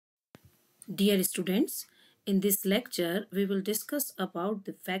Dear students, in this lecture, we will discuss about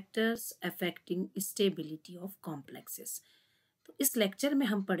the factors affecting stability of complexes. तो इस lecture में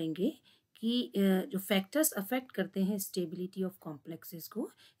हम पढ़ेंगे कि जो फैक्टर्स अफेक्ट करते हैं स्टेबिलिटी ऑफ कॉम्प्लेक्सेस को,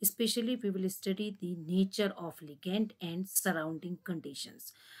 specially we will study the nature of ligand and surrounding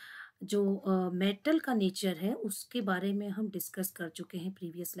conditions. जो मेटल का नेचर है उसके बारे में हम डिस्कस कर चुके हैं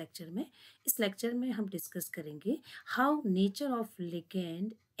प्रीवियस लेक्चर में। इस लेक्चर में हम डिस्कस करेंगे how nature of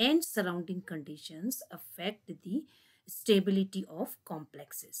ligand and surrounding conditions affect the stability of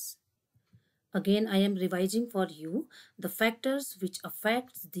complexes. Again, I am revising for you. The factors which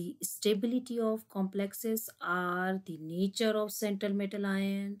affect the stability of complexes are the nature of central metal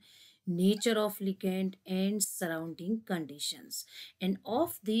ion, nature of ligand, and surrounding conditions. And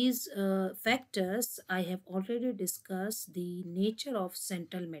of these factors, I have already discussed the nature of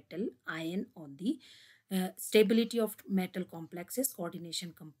central metal ion on the stability of metal complexes, coordination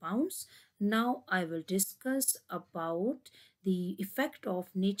compounds. Now I will discuss about the effect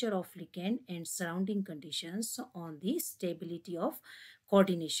of nature of ligand and surrounding conditions on the stability of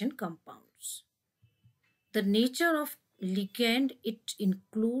coordination compounds. The nature of ligand, it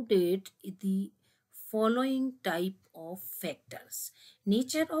included the following type of factors.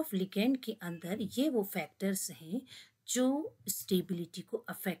 Nature of ligand के अंदर ये वो factors हैं जो stability को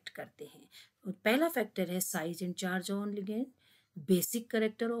affect करते हैं। पहला फैक्टर है size and charge on ligand, basic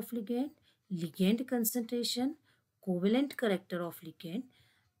character of ligand, ligand concentration, covalent character of ligand,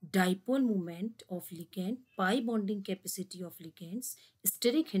 dipole movement of ligand, pi bonding capacity of ligands,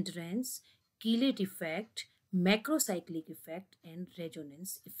 steric hindrance, chelate effect, macrocyclic effect, and resonance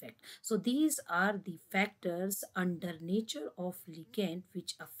effect. So these are the factors under nature of ligand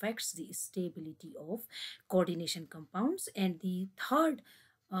which affects the stability of coordination compounds, and the third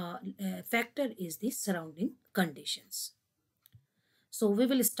factor is the surrounding conditions. So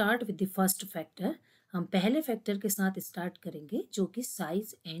we will start with the first factor. हम पहले factor के साथ start करेंगे जो कि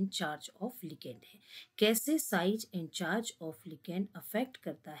size and charge of ligand है। कैसे size and charge of ligand affect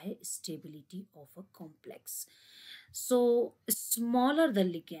करता है stability of a complex. So smaller the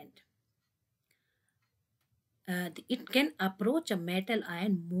ligand, it can approach a metal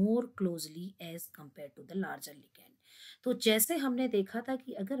ion more closely as compared to the larger ligand. तो जैसे हमने देखा था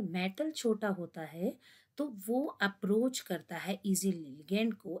कि अगर मेटल छोटा होता है तो वो अप्रोच करता है इजीली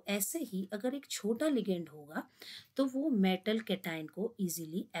लिगेंड को, ऐसे ही अगर एक छोटा लिगेंड होगा तो वो मेटल कैटायन को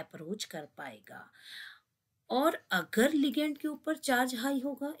इजीली अप्रोच कर पाएगा। और अगर लिगेंड के ऊपर चार्ज हाई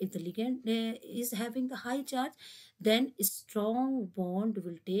होगा, if the ligand is having the high charge, then strong bond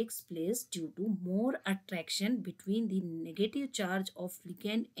will takes place due to more attraction between the negative charge of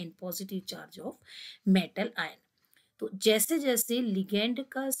ligand and positive charge of metal ion. तो जैसे जैसे ligand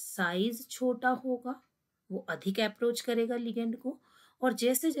का size छोटा होगा वो अधिक approach करेगा ligand को, और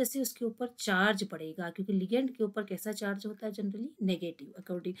जैसे जैसे उसके ऊपर चार्ज बढ़ेगा, क्योंकि लिगेंड के ऊपर कैसा चार्ज होता है generally negative,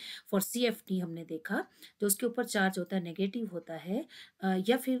 according for CFT हमने देखा तो उसके ऊपर चार्ज होता है नेगेटिव होता है,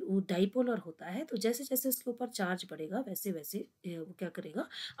 या फिर वो डाइपोलर होता है। तो जैसे जैसे उसके ऊपर चार्ज बढ़ेगा वैसे वैसे वो क्या करेगा,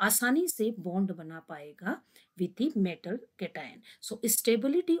 आसानी से बॉन्ड बना पाएगा with the metal cation. So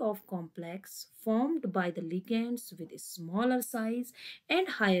stability of complex formed by the ligands with a smaller size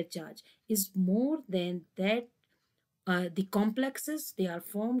and higher charge is more than that the complexes they are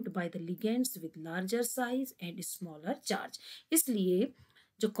formed by the ligands with larger size and smaller charge. इसलिए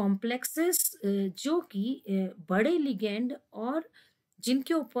जो complexes जो कि बड़े ligand और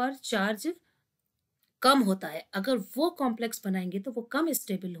जिनके ऊपर charge कम होता है, अगर वो कॉम्प्लेक्स बनाएंगे तो वो कम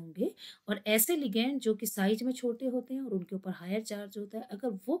स्टेबल होंगे, और ऐसे लिगेंड जो कि साइज में छोटे होते हैं और उनके ऊपर हायर चार्ज होता है, अगर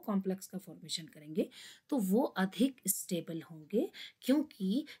वो कॉम्प्लेक्स का फॉर्मेशन करेंगे तो वो अधिक स्टेबल होंगे,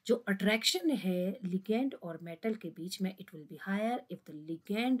 क्योंकि जो अट्रैक्शन है लिगेंड और मेटल के बीच में it will be higher if the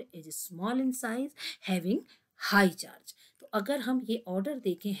ligand is small in size having high charge. तो अगर हम ये ऑर्डर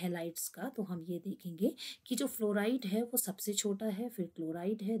देखें हैलाइड्स का तो हम ये देखेंगे कि जो फ्लोराइड है वो सबसे छोटा है, फिर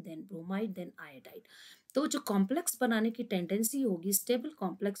क्लोराइड है, देन ब्रोमाइड, देन आयोडाइड। तो जो कॉम्प्लेक्स बनाने की टेंडेंसी होगी, स्टेबल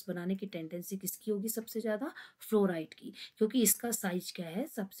कॉम्प्लेक्स बनाने की टेंडेंसी किसकी होगी सबसे ज़्यादा, फ्लोराइड की, क्योंकि इसका साइज क्या है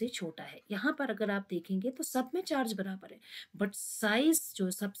सबसे छोटा है। यहाँ पर अगर आप देखेंगे तो सब में चार्ज बराबर है, बट साइज जो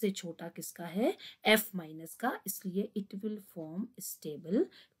सबसे छोटा किसका है, F- का, इसलिए it will form stable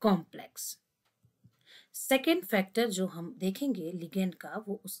complex. Second factor जो हम देखेंगे लिगेंड का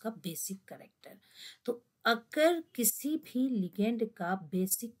वो उसका बेसिक करेक्टर। तो अगर किसी भी लिगेंड का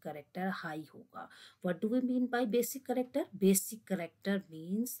बेसिक करेक्टर हाई होगा। What do we mean by basic character? Basic character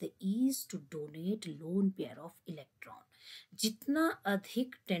means the ease to donate lone pair of electron. जितना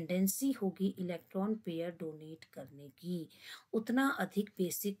अधिक टेंडेंसी होगी इलेक्ट्रॉन पेयर डोनेट करने की, उतना अधिक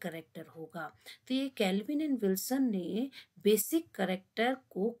बेसिक करेक्टर होगा। तो ये कैल्विन एंड विल्सन ने बेसिक करेक्टर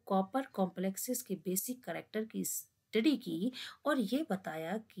को कॉपर कॉम्प्लेक्सेस के बेसिक करेक्टर की स्टडी की और ये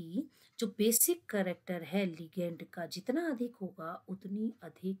बताया कि जो बेसिक करेक्टर है लिगेंड का जितना अधिक होगा उतनी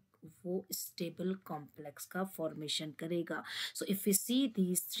अधिक वो स्टेबल कॉम्प्लेक्स का फॉर्मेशन करेगा। So if we see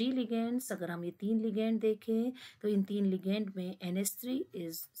these three ligands, अगर हम ये तीन लिगेंड देखें तो इन तीन लिगेंड में NH3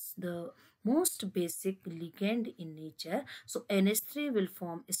 is the most basic ligand in nature. So NH3 will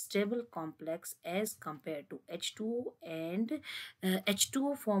form a stable complex as compared to H2O, and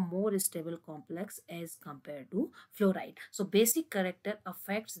H2O form more stable complex as compared to fluoride. So basic character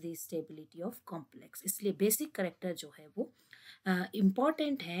affects the stability of complex. इसलिए basic character जो है वो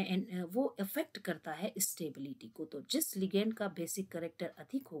important है and वो affect करता है stability को। तो जिस लिगेंड का बेसिक करेक्टर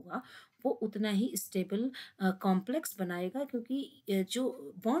अधिक होगा वो उतना ही स्टेबल कॉम्प्लेक्स बनाएगा, क्योंकि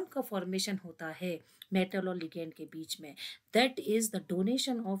जो बॉन्ड का फॉर्मेशन होता है मेटल और लिगेंड के बीच में, that is the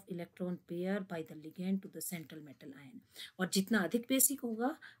donation of electron pair by the ligand to the central metal ion. और जितना अधिक बेसिक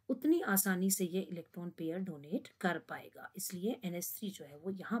होगा उतनी आसानी से ये इलेक्ट्रॉन पेयर डोनेट कर पाएगा। इसलिए NH3 जो है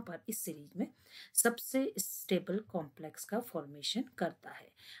वो यहाँ पर इस सीरीज में सबसे स्टेबल कॉम्प्लेक्स का फॉर्मेशन करता है।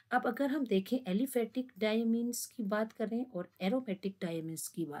 अब अगर हम देखें एलिफेटिक डायमीन्स की बात करें और एरोमेटिक डायमीन्स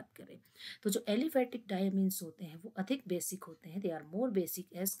की बात करें, तो जो एलिफेटिक डायमीन्स होते हैं वो अधिक बेसिक होते हैं, they are more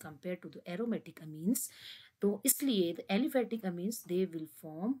basic as compare to the aromatic amines. तो इसलिए the aliphatic amines they will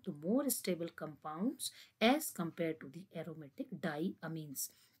form the more stable compounds as compare to the aromatic die amines,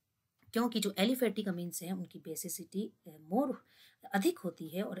 क्योंकि जो एलिफेटिक अमीन्स हैं उनकी बेसिसिटी मोर अधिक होती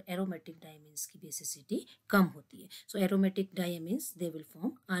है और एरोमेटिक डायमीन्स की बेसिसिटी कम होती है। सो aromatic डायमीन्स they will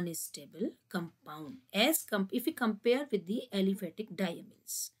form unstable compound as if you compare with the aliphatic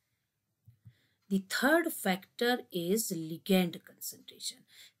डायमीन्स। The third factor is ligand concentration.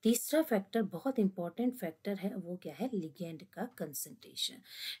 तीसरा फैक्टर बहुत इंपॉर्टेंट फैक्टर है, वो क्या है? लिगेंड का कंसंट्रेशन।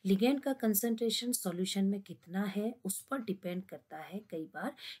 लिगेंड का कंसंट्रेशन सॉल्यूशन में कितना है उस पर डिपेंड करता है कई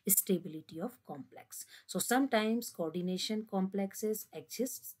बार stability of complex. So sometimes coordination complexes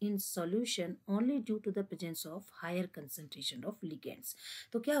exist in solution only due to the presence of higher concentration of ligands.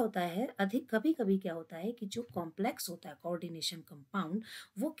 तो क्या होता है, अधिक कभी कभी क्या होता है कि जो कॉम्प्लेक्स होता है कोऑर्डिनेशन कंपाउंड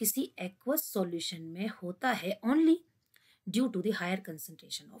वो किसी एक्वस सॉल्यूशन में होता है only due to the higher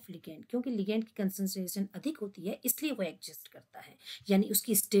concentration of ligand, क्योंकि लिगेंड की कंसंट्रेशन अधिक होती है इसलिए वो एग्जिस्ट करता है, यानी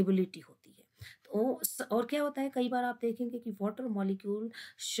उसकी स्टेबिलिटी होती है। तो और क्या होता है, कई बार आप देखेंगे कि water molecule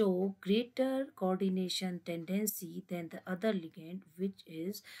show greater coordination tendency then the other ligand which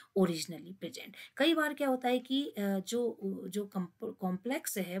is originally present. कई बार क्या होता है कि जो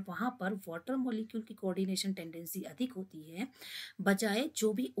कॉम्प्लेक्स है वहाँ पर वाटर मॉलिक्यूल की कोऑर्डिनेशन टेंडेंसी अधिक होती है बजाय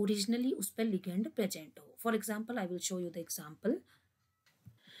जो भी ओरिजिनली उस पर लिगेंड प्रेजेंट हो। For example I will show you the example.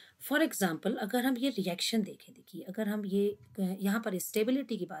 For example अगर हम ये रिएक्शन देखें, देखिए अगर हम ये यहाँ पर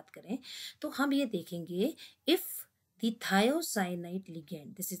स्टेबिलिटी की बात करें तो हम ये देखेंगे if the thiocyanate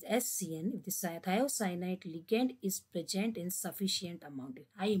ligand, this is SCN, if the thiocyanate ligand is present in sufficient amount,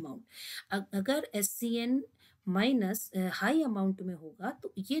 high amount, अगर SCN माइनस हाई अमाउंट में होगा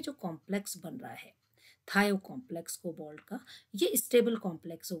तो ये जो कॉम्प्लेक्स बन रहा है थायो कॉम्प्लेक्स कोबाल्ट का, ये स्टेबल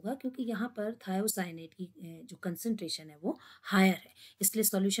कॉम्प्लेक्स होगा क्योंकि यहाँ पर थायोसाइनेट की जो कंसंट्रेशन है वो हायर है, इसलिए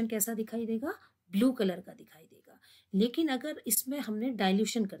सॉल्यूशन कैसा दिखाई देगा? ब्लू कलर का दिखाई देगा। लेकिन अगर इसमें हमने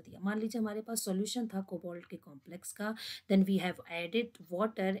डाइल्यूशन कर दिया, मान लीजिए हमारे पास सॉल्यूशन था कोबाल्ट के कॉम्प्लेक्स का, then we have added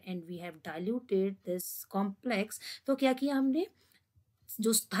water and we have diluted this complex, तो क्या किया हमने,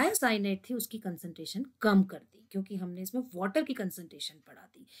 जो थायोसाइनेट थी उसकी कंसंट्रेशन कम कर दी क्योंकि हमने इसमें वाटर की कंसंट्रेशन बढ़ा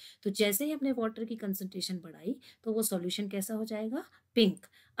दी। तो जैसे ही हमने वाटर की कंसंट्रेशन बढ़ाई तो वो सॉल्यूशन कैसा हो जाएगा? पिंक।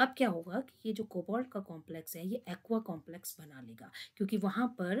 अब क्या होगा कि ये जो कोबाल्ट का कॉम्प्लेक्स है ये एक्वा कॉम्प्लेक्स बना लेगा क्योंकि वहाँ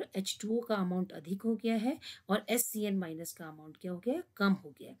पर H2O का अमाउंट अधिक हो गया है और SCN माइनस का अमाउंट क्या हो गया है? कम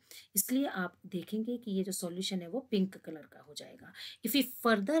हो गया है। इसलिए आप देखेंगे कि ये जो सॉल्यूशन है वो पिंक कलर का हो जाएगा। If you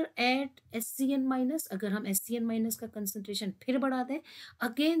further add SCN minus, अगर हम SCN माइनस का कंसंट्रेशन फिर बढ़ा दें,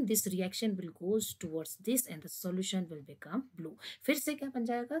 again this reaction will goes towards this and the solution will become blue। फिर से क्या बन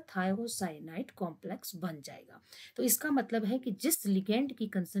जाएगा? थायोसाइनाइड कॉम्प्लेक्स बन जाएगा। तो इसका मतलब है कि जिस लिगेंड की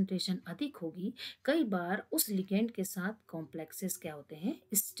कंसंट्रेशन अधिक होगी कई बार उस लिगेंड के साथ कॉम्प्लेक्सेस क्या होते हैं?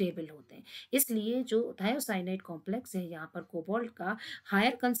 स्टेबल होते हैं। इसलिए जो थायोसाइनाइड कॉम्प्लेक्स है यहाँ पर कोबाल्ट का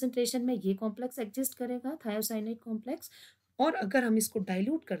हायर कंसंट्रेशन में ये कॉम्प्लेक्स एग्जिस्ट करेगा थायोसाइनाइड कॉम्प्लेक्स, और अगर हम इसको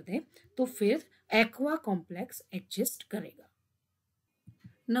डाइल्यूट कर दें तो फिर एक्वा कॉम्प्लेक्स एग्जिस्ट करेगा।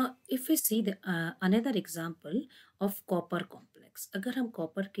 Now if we see the another example of copper complex, अगर हम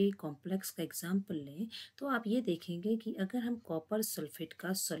कॉपर के कॉम्प्लेक्स का एग्जाम्पल लें तो आप ये देखेंगे कि अगर हम कॉपर सल्फेट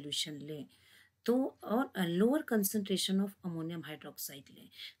का सॉल्यूशन लें तो और lower concentration of ammonium hydroxide लें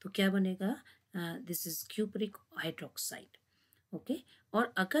तो क्या बनेगा, this is cupric hydroxide. Okay,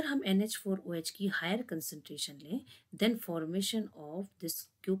 और अगर हम NH4OH की हायर कंसंट्रेशन लें then formation of this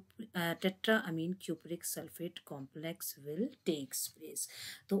tetra amine cupric sulphate complex will takes place.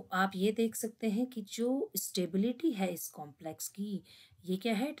 तो आप ये देख सकते हैं कि जो स्टेबिलिटी है इस कॉम्प्लेक्स की, ये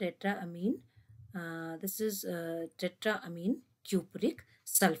क्या है, tetra amine, this is tetra amine cupric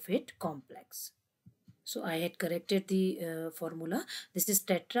sulfate complex. So I had corrected the formula. This is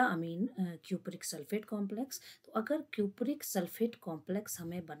tetraamine cupric sulfate complex. तो अगर cupric sulfate complex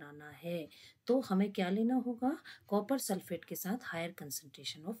हमें बनाना है तो हमें क्या लेना होगा, कॉपर सल्फेट के साथ हायर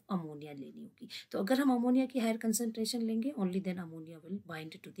कंसंट्रेशन ऑफ अमोनिया लेनी होगी। तो अगर हम अमोनिया की हायर कंसंट्रेशन लेंगे only then ammonia will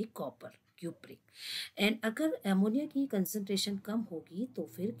bind to the copper cupric. And अगर अमोनिया की कंसंट्रेशन कम होगी तो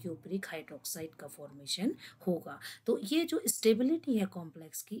फिर क्यूप्रिक हाइड्रोक्साइड का फॉर्मेशन होगा। तो ये जो स्टेबिलिटी है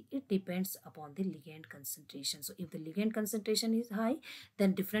कॉम्प्लेक्स की, it depends upon the ligand concentration. So if the ligand concentration is high,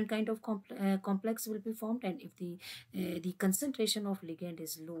 then different kind of complex will be formed, and if the concentration of ligand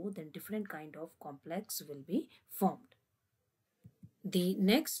is low, then different kind of complex will be formed. The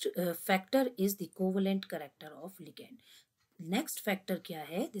next factor is the covalent character of ligand. Next factor क्या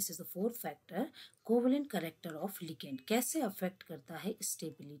है, this is the fourth factor, covalent character of ligand कैसे affect करता है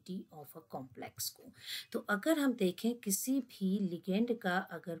stability of a complex को। तो अगर हम देखें किसी भी लिगेंड का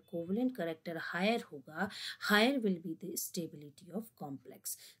अगर कोवलेंट कैरेक्टर हायर होगा, higher will be the stability of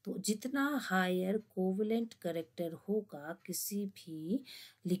complex. तो जितना हायर कोवलेंट कैरेक्टर होगा किसी भी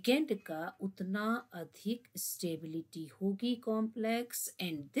लिगेंड का, उतना अधिक स्टेबिलिटी होगी complex,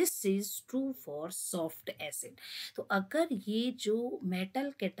 and this is true for soft acid. तो अगर ये जो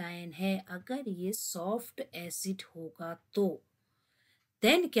मेटल कैटायन है अगर ये सॉफ्ट एसिड होगा तो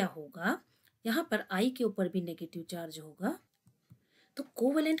देन क्या होगा, यहाँ पर आई के ऊपर भी नेगेटिव चार्ज होगा। तो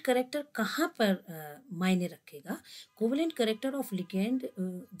कोवेलेंट करेक्टर कहाँ पर मायने रखेगा, covalent character of ligand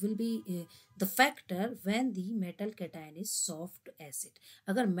will be the factor when the metal cation is soft acid.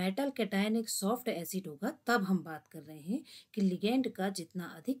 अगर मेटल कैटायन एक सॉफ्ट एसिड होगा तब हम बात कर रहे हैं कि लिगेंड का जितना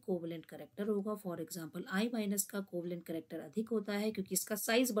अधिक कोवेलेंट करेक्टर होगा, फॉर एग्जांपल I- का कोवेलेंट करेक्टर अधिक होता है क्योंकि इसका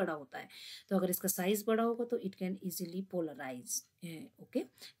साइज बड़ा होता है। तो अगर इसका साइज बड़ा होगा तो it can easily polarise, okay,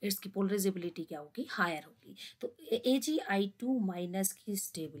 इसकी पोलराइजेबिलिटी क्या होगी, हायर होगी। तो Ag2- की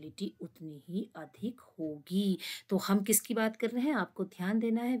स्टेबिलिटी उतनी ही अधिक होगी। तो हम किसकी बात कर रहे हैं, आपको ध्यान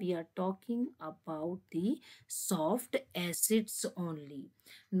देना है, we are talking about the soft acids only,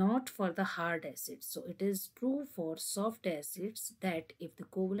 not for the hard acids. So it is true for soft acids that if the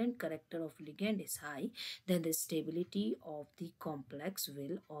covalent character of ligand is high, then the stability of the complex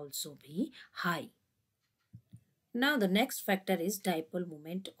will also be high. Now the next factor is dipole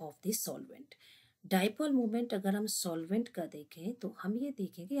moment of the solvent. Dipole movement अगर हम solvent का देखें तो हम ये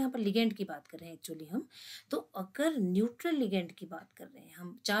देखेंगे, यहाँ पर लिगेंड की बात कर रहे हैं एक्चुअली हम, तो अगर न्यूट्रल लिगेंड की बात कर रहे हैं,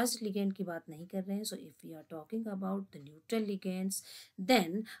 हम चार्ज लिगेंड की बात नहीं कर रहे हैं। So if we are talking about the neutral ligands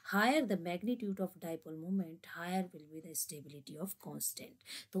then higher the magnitude of dipole movement, higher will be the stability of constant.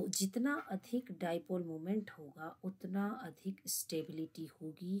 तो जितना अधिक डाइपोल मूवमेंट होगा उतना अधिक स्टेबिलिटी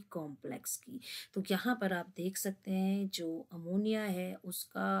होगी कॉम्प्लेक्स की। तो यहाँ पर आप देख सकते हैं जो अमोनिया है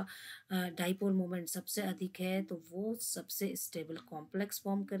उसका डाइपोल मोमेंट सबसे अधिक है तो वो सबसे स्टेबल कॉम्प्लेक्स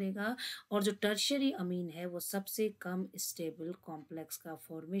फॉर्म करेगा, और जो टर्शियरी अमीन है वो सबसे कम स्टेबल कॉम्प्लेक्स का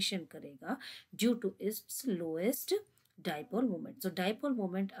फॉर्मेशन करेगा due to it's lowest dipole moment. तो डाइपोल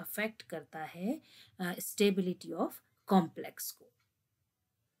मोमेंट अफेक्ट करता है स्टेबिलिटी ऑफ कॉम्प्लेक्स को।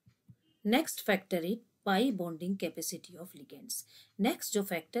 Next factor is pi bonding capacity of ligands. Next जो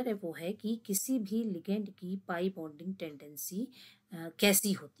फैक्टर है वो है कि किसी भी लिगेंड की पाई बॉन्डिंग टेंडेंसी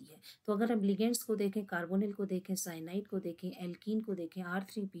कैसी होती है। तो अगर हम लिगेंड्स को देखें, कार्बोनिल को देखें, साइनाइड को देखें, एल्कीन को देखें,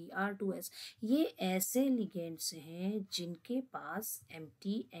 R3P, R2S, ये ऐसे लिगेंड्स हैं जिनके पास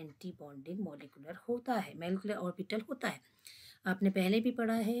एम्प्टी एंटी बॉन्डिंग मॉलिक्यूलर होता है, मॉलिक्यूलर ऑर्बिटल होता है। आपने पहले भी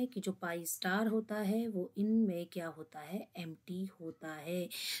पढ़ा है कि जो पाई स्टार होता है वो इनमें क्या होता है, एम्प्टी होता है,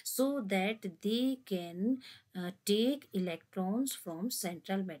 so that they can take electrons from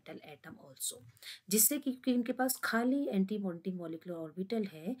central metal atom also, जिससे कि क्योंकि इनके पास खाली एंटी बॉन्डिंग मॉलिक्यूलर ऑर्बिटल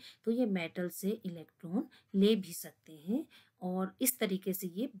है तो ये मेटल से इलेक्ट्रॉन ले भी सकते हैं, और इस तरीके से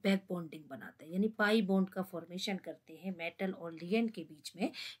ये बैक बॉन्डिंग बनाते हैं, यानी पाई बॉन्ड का फॉर्मेशन करते हैं मेटल और लिगेंड के बीच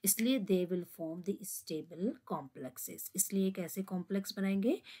में, इसलिए they will form the stable complexes. इसलिए एक ऐसे कॉम्प्लेक्स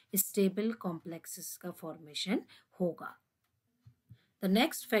बनाएंगे, स्टेबल कॉम्प्लेक्सेस का फॉर्मेशन होगा। The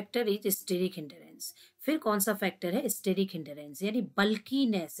next factor is steric hindrance. फिर कौन सा फैक्टर है, स्टेरिक हिंडरेंस यानी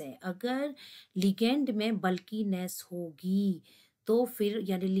बल्कीनेस है। अगर लिगेंड में बल्कीनेस होगी तो फिर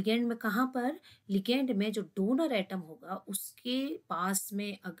यानी लिगेंड में कहाँ पर, लिगेंड में जो डोनर एटम होगा उसके पास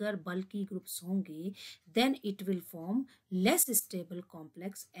में अगर बल्की ग्रुप्स होंगे then it will form less stable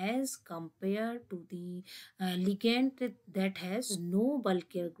complex as compare to the ligand that has no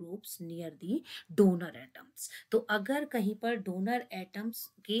bulkier groups near the donor atoms। तो अगर कहीं पर डोनर एटम्स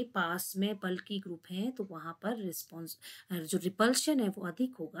के पास में बल्की ग्रुप हैं तो वहाँ पर रिस्पॉन्स जो रिपल्शन है वो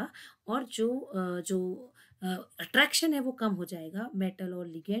अधिक होगा और जो अट्रैक्शन है वो कम हो जाएगा मेटल और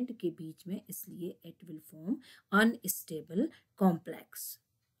लिगेंड के बीच में, इसलिए it will form unstable complex.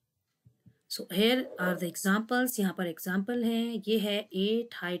 So here are the examples, यहाँ पर एग्जाम्पल हैं, ये है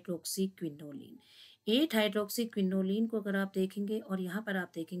 8 हाइड्रोक्सी क्विनोलिन। 8 हाइड्रोक्सी क्विनोलिन को अगर आप देखेंगे और यहाँ पर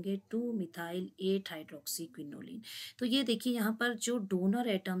आप देखेंगे 2 मिथाइल 8 हाइड्रोक्सी क्विनोलिन, तो ये देखिए यहाँ पर जो डोनर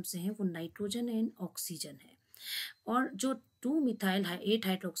एटम्स हैं वो नाइट्रोजन एंड ऑक्सीजन है और जो 2 मिथाइल 8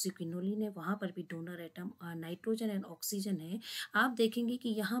 हाइड्रोक्सी क्विनोलिन है वहाँ पर भी donor atom nitrogen and oxygen है। आप देखेंगे कि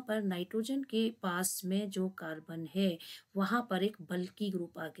यहाँ पर नाइट्रोजन के पास में जो कार्बन है वहाँ पर एक बल्की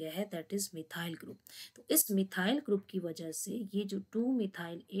ग्रुप आ गया है, दैट इज मिथाइल ग्रुप। तो इस मिथाइल ग्रुप की वजह से ये जो 2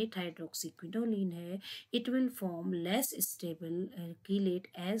 मिथाइल 8 हाइड्रोक्सी क्विनोलिन है it will form less stable chelate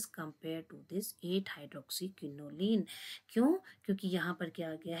as compare to this 8 hydroxy quinoline. क्यों? क्योंकि यहाँ पर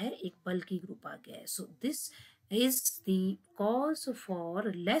क्या आ गया है, एक बल्की ग्रुप आ गया है। So this is the cause for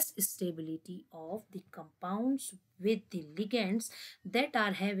less stability of the compounds with the ligands that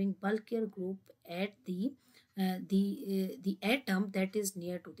are having bulkier group at the atom that is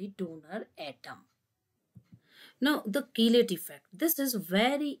near to the donor atom. Now the chelate effect, this is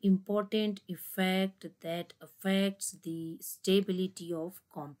very important effect that affects the stability of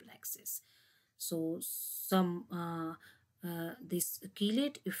complexes. So this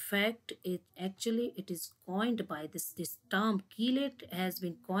chelate effect, it is coined by this term chelate has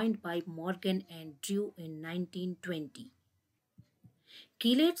been coined by Morgan and Drew in 1920.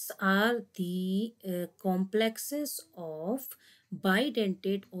 Chelates are the complexes of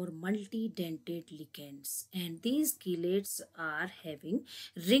bidentate or multidentate ligands, and these chelates are having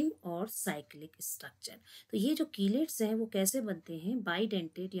ring or cyclic structure। तो ये जो chelates हैं वो कैसे बनते हैं,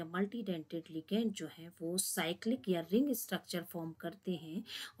 bidentate या multidentate ligand जो हैं वो cyclic या ring structure फॉर्म करते हैं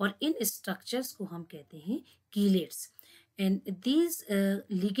और इन structures को हम कहते हैं chelates। and these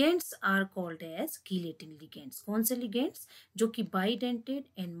ligands are called as chelating ligands। कौन से ligands? जो कि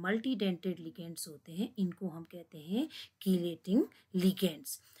bidentate and multidentate ligands होते हैं इनको हम कहते हैं chelating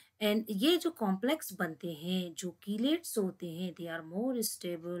ligands। एंड ये जो कॉम्प्लेक्स बनते हैं जो कीलेट्स होते हैं they are more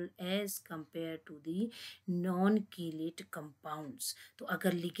stable as compare to the non chelate compounds. तो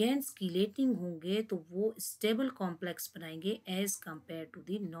अगर लिगेंड्स कीलेटिंग होंगे तो वो स्टेबल कॉम्प्लेक्स बनाएंगे as compare to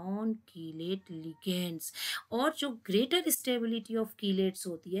the non chelate ligands. और जो ग्रेटर स्टेबिलिटी ऑफ कीलेट्स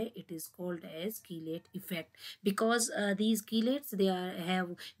होती है it is called as chelate effect because these chelates they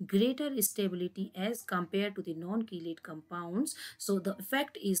have greater stability as compared to the non chelate compounds, so the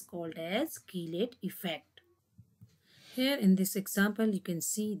effect is called as chelate effect। Here in this example you can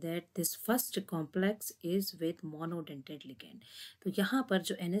see that this first complex is with monodentate ligand। तो यहाँ पर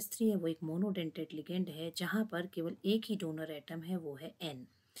जो NH3 है वो एक monodentate ligand है जहाँ पर केवल एक ही डोनर एटम है वो है N।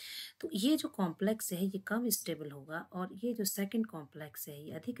 तो ये जो कॉम्प्लेक्स है ये कम स्टेबल होगा और ये जो सेकंड कॉम्प्लेक्स है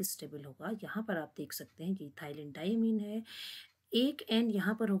ये अधिक स्टेबल होगा। यहाँ पर आप देख सकते हैं कि इथाइलिन डायमीन है, एक N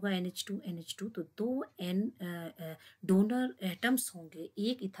यहाँ पर होगा NH2 तो 2 N डोनर एटम्स होंगे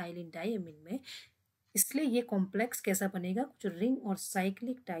एक इथाइलिन डायमीन में, इसलिए ये कॉम्प्लेक्स कैसा बनेगा, कुछ रिंग और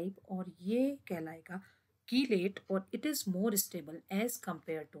साइक्लिक टाइप, और ये कहलाएगा कीलेट और it is more stable as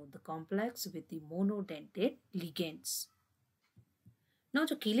compare to the complex with the monodentate ligands. Now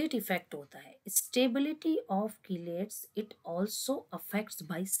जो कीलेट इफेक्ट होता है, stability of कीलेट्स it also affects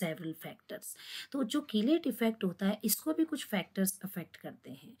by several factors. तो जो कीलेट इफेक्ट होता है इसको भी कुछ फैक्टर्स अफेक्ट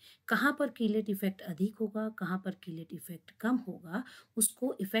करते हैं। कहाँ पर कीलेट इफेक्ट अधिक होगा, कहाँ पर कीलेट इफेक्ट कम होगा,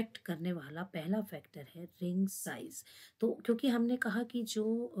 उसको इफेक्ट करने वाला पहला फैक्टर है रिंग साइज। तो क्योंकि हमने कहा कि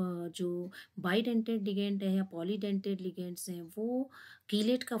जो बाइडेंटेड लिगेंड है या पॉलीडेंटेड लिगेंड्स हैं वो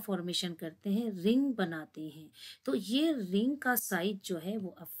कीलेट का फॉर्मेशन करते हैं, रिंग बनाते हैं, तो ये रिंग का साइज जो है वो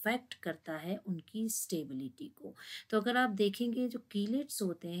अफेक्ट करता है उनकी स्टेबिलिटी को। तो अगर आप देखेंगे जो कीलेट्स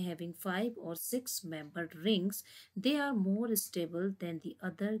होते हैं हैविंग 5 और 6 membered rings they are more stable then the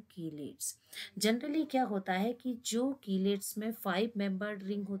other कीलेट्स। Generally क्या होता है कि जो कीलेट्स में 5 मेंबर्ड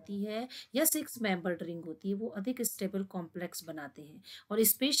रिंग होती है या 6 मेंबर्ड रिंग होती है वो अधिक स्टेबल कॉम्प्लेक्स बनाते हैं और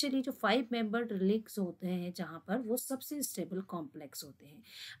स्पेशली जो 5 मेंबर्ड रिंग्स होते हैं जहाँ पर वो सबसे स्टेबल कॉम्प्लेक्स होते हैं।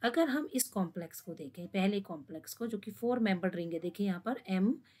 अगर हम इस कॉम्प्लेक्स को देखें, पहले कॉम्प्लेक्स को जो कि 4 मेंबर्ड रिंग है, देखिए यहाँ पर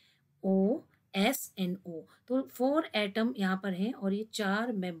MO SNO। तो 4 एटम यहाँ पर हैं और ये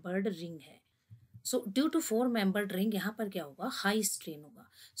 4 मेंबर्ड रिंग है। So due to 4 membered ring यहाँ पर क्या होगा, हाई स्ट्रेन होगा।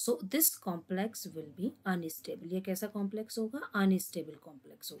 So this complex will be unstable. ये कैसा कॉम्प्लेक्स होगा, अनस्टेबल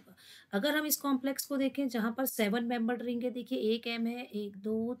कॉम्प्लेक्स होगा। अगर हम इस कॉम्प्लेक्स को देखें जहाँ पर 7 मेंबर्ड रिंग है, देखिए एक एम है, 1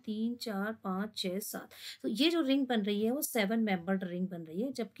 2 3 4 5 6 7। तो ये जो रिंग बन रही है वो 7 मेंबर्ड रिंग बन रही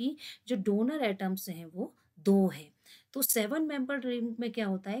है, जबकि जो डोनर एटम्स हैं वो 2 हैं। तो 7 मेंबर्ड रिंग में क्या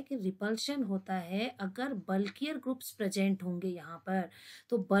होता है कि रिपल्शन होता है अगर बल्कियर ग्रुप्स प्रेजेंट होंगे यहाँ पर।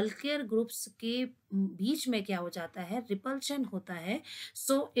 तो बल्कियर ग्रुप्स के बीच में क्या हो जाता है, रिपल्शन होता है।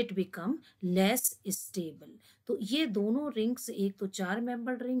 So it become less stable. तो ये दोनों रिंग्स, एक तो 4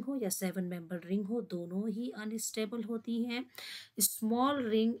 मेंबर्ड रिंग हो या 7 मेंबर्ड रिंग हो, दोनों ही अनस्टेबल होती हैं। Small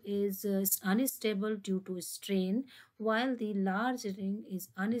ring is unstable due to strain, while the large ring is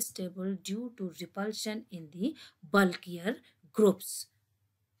unstable due to repulsion in the bulkier groups.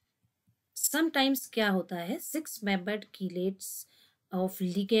 Sometimes क्या होता है, 6 membered chelates of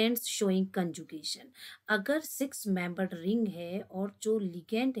ligands showing conjugation। अगर 6 membered ring है और जो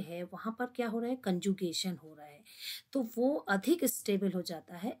ligand है वहां पर क्या हो रहा है, conjugation हो रहा है, तो वो अधिक स्टेबल हो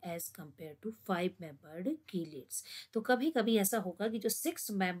जाता है एज कंपेयर टू 5 मेंबर्ड कीलेट्स। तो कभी कभी ऐसा होगा कि जो 6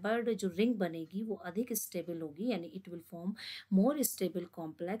 मेंबर्ड जो रिंग बनेगी वो अधिक स्टेबल होगी, यानी it will form more stable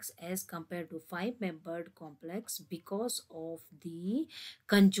complex as compare to 5 membered complex because of the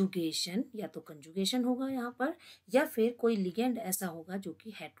conjugation. या तो कंजुगेशन होगा यहाँ पर, या फिर कोई लिगेंड ऐसा होगा जो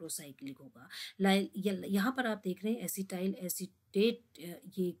कि हेट्रोसाइक्लिक होगा। यहाँ पर आप देख रहे हैं एसिटाइल एसिटेट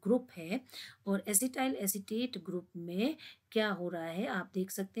ये ग्रुप है, और एसिटाइल एसिटेट ग्रुप में क्या हो रहा है, आप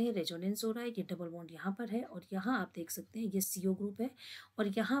देख सकते हैं रेजोनेंस हो रहा है। ये डबल बॉन्ड यहाँ पर है, और यहाँ आप देख सकते हैं ये CO ग्रुप है, और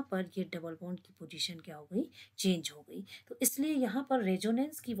यहाँ पर ये डबल बॉन्ड की पोजीशन क्या हो गई, चेंज हो गई। तो इसलिए यहाँ पर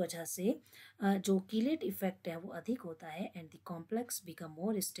रेजोनेंस की वजह से जो कीलेट इफेक्ट है वो अधिक होता है, and the complex become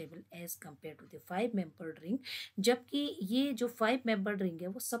more stable as compare to the 5 membered ring. जबकि ये जो 5 मेंबर्ड रिंग है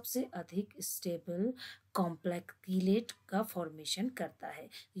वो सबसे अधिक स्टेबल कॉम्प्लेक्स कीलेट का फॉर्मेशन करता है।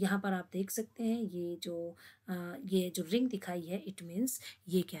 यहाँ पर आप देख सकते हैं ये जो रिंग दिखाई है, इट मीन्स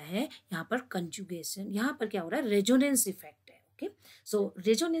ये क्या है, यहाँ पर कंजुगेशन, यहाँ पर क्या हो रहा है, रेजोनेंस इफेक्ट है। ओके, सो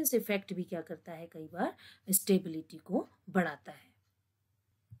रेजोनेंस इफेक्ट भी क्या करता है, कई बार स्टेबिलिटी को बढ़ाता है।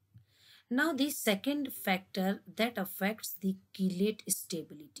 Now the second factor that affects the chelate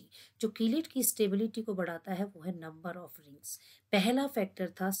stability, जो कीलेट की स्टेबिलिटी को बढ़ाता है वो है नंबर ऑफ रिंग्स। पहला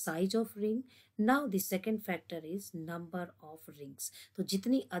फैक्टर था size of ring, now the second factor is number of rings. तो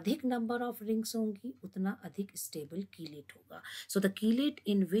जितनी अधिक नंबर ऑफ रिंग्स होंगी उतना अधिक स्टेबल कीलेट होगा। So the chelate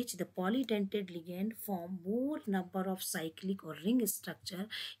in which the polydentate ligand form more number of cyclic और ring structure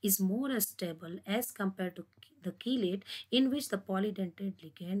is more stable as compare to the chelate in which the polydentate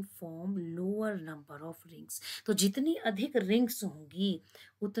ligand form lower number of rings। तो जितनी अधिक rings होंगी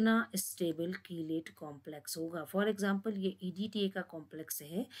उतना stable chelate complex होगा। For example ये EDTA का complex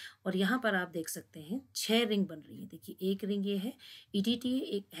है, और यहाँ पर आप देख सकते हैं 6 रिंग बन रही है। देखिए एक रिंग ये है, EDTA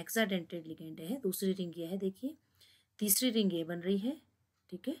एक हेक्साडेंटेड लिगेंड है, दूसरी रिंग ये है, देखिए तीसरी रिंग ये बन रही है,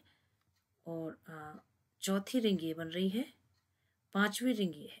 ठीक है, और चौथी रिंग ये बन रही है, पांचवी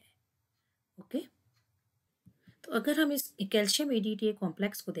रिंग ये है। ओके, तो अगर हम इस कैल्शियम EDTA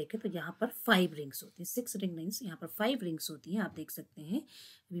कॉम्प्लेक्स को देखें तो यहाँ पर 5 रिंग्स होती हैं, 6 रिंग नहीं, यहाँ पर 5 रिंग्स होती हैं। आप देख सकते हैं,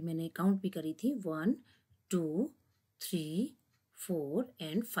 अभी मैंने काउंट भी करी थी, 1 2 3 4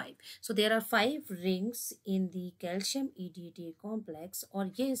 and 5। So there are 5 rings in the calcium EDTA complex,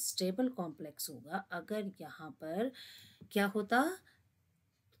 और ये स्टेबल कॉम्प्लेक्स होगा अगर यहाँ पर क्या होता,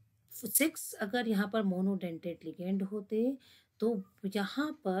 6 अगर यहाँ पर मोनोडेंटेड लिगेंड होते तो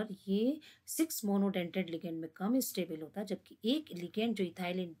यहाँ पर ये 6 मोनोडेंटेड लिगेंड में कम स्टेबल होता, जबकि एक लिगेंड जो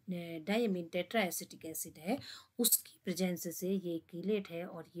ethylene diamine tetra acetic acid है उसकी प्रेजेंस से ये कीलेट है,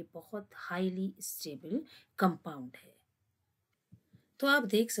 और ये बहुत हाईली स्टेबल कंपाउंड है। तो आप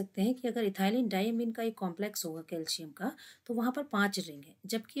देख सकते हैं कि अगर इथाइलिन डायमीन का एक कॉम्प्लेक्स होगा कैल्शियम का, तो वहाँ पर 5 रिंग है,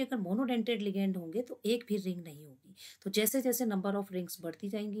 जबकि अगर मोनोडेंटेड लिगेंड होंगे तो एक भी रिंग नहीं होगी। तो जैसे जैसे नंबर ऑफ रिंग्स बढ़ती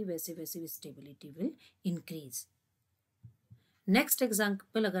जाएंगी वैसे वैसे stability will increase. Next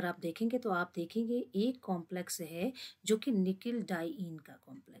example अगर आप देखेंगे तो आप देखेंगे एक कॉम्प्लेक्स है जो कि निकिल डाइइन का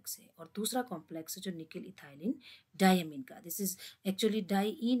कॉम्प्लेक्स है, और दूसरा कॉम्प्लेक्स है जो निकिल इथाइलिन डायमीन का। This is actually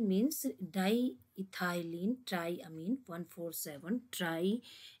diene means die ethylene ट्राईअमीन 147 try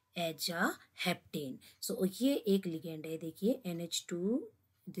एजा हेप्टेन। सो ये एक लिगेंड है, देखिए NH2,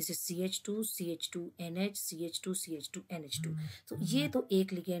 this is CH2 CH2NH CH2 CH2NH2। तो ये तो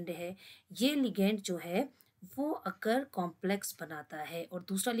एक लिगेंड है। ये लिगेंड जो है वो अगर कॉम्प्लेक्स बनाता है, और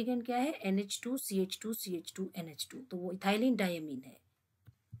दूसरा लिगेंड क्या है, NH2 CH2 CH2NH2, तो वो इथाइलिन डायमीन है।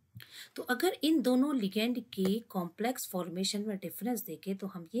 तो अगर इन दोनों लिगेंड के कॉम्प्लेक्स फॉर्मेशन में डिफरेंस देखें तो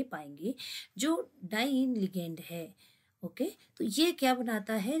हम ये पाएंगे जो डाइन लिगेंड है, ओके, तो ये क्या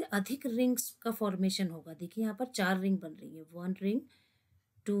बनाता है, अधिक रिंग्स का फॉर्मेशन होगा। देखिए यहाँ पर 4 रिंग बन रही है, 1 ring,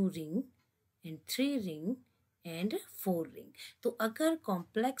 2 ring and 3 ring and 4 ring. तो अगर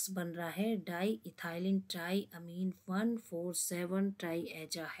कॉम्प्लेक्स बन रहा है डाई इथाइलिन ट्राई अमीन 147 ट्राई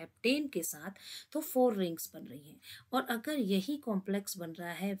एजा हेप्टेन के साथ, तो 4 रिंग्स बन रही हैं। और अगर यही कॉम्प्लेक्स बन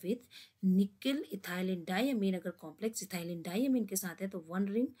रहा है विथ निकल इथाइलिन डाइअमीन, अगर कॉम्प्लेक्स इथाइलिन डाइअमीन के साथ है तो 1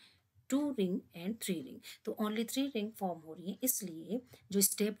 रिंग, 2 रिंग एंड 3 रिंग। तो ओनली 3 रिंग फॉर्म हो रही है, इसलिए जो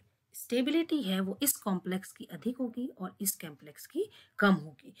स्टेबिलिटी है वो इस कॉम्प्लेक्स की अधिक होगी और इस कॉम्प्लेक्स की कम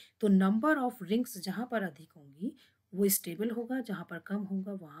होगी। तो नंबर ऑफ रिंग्स जहाँ पर अधिक होंगी वो स्टेबल होगा, जहाँ पर कम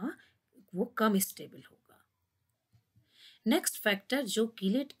होगा वहाँ वो कम स्टेबल होगा। नेक्स्ट फैक्टर जो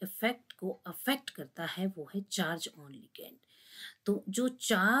कीलेट इफेक्ट को अफेक्ट करता है वो है चार्ज ऑन लिगेंड। तो जो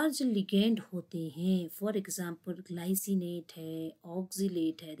चार्ज लिगेंड होते हैं, फॉर एग्जांपल ग्लाइसिनेट है,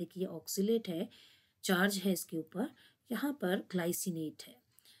 ऑक्सीलेट है, देखिए ऑक्सीलेट है, चार्ज है इसके ऊपर, यहाँ पर ग्लाइसिनेट है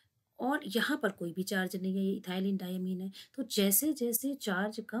और यहाँ पर कोई भी चार्ज नहीं है, ये इथाइलिन डायमीन है। तो जैसे जैसे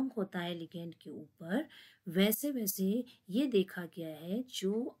चार्ज कम होता है लिगेंड के ऊपर, वैसे वैसे ये देखा गया है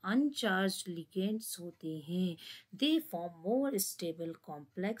जो अनचार्ज लिगेंड्स होते हैं they form more stable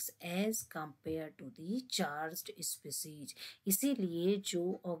complex as compare to the charged species. इसीलिए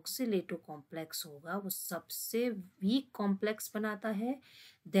जो ऑक्सीलेटो कॉम्प्लेक्स होगा वो सबसे वीक कॉम्प्लेक्स बनाता है,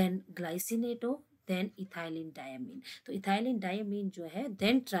 then glycinato, then ethylene diamine. तो इथाइलिन डायमीन जो है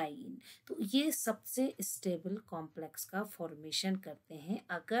देन ट्राइन। तो ये सबसे स्टेबल कॉम्प्लेक्स का फॉर्मेशन करते हैं।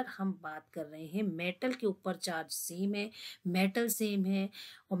 अगर हम बात कर रहे हैं मेटल के ऊपर चार्ज सेम है, मेटल सेम है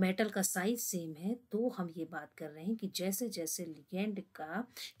और मेटल का साइज सेम है, तो हम ये बात कर रहे हैं कि जैसे जैसे लिगेंड का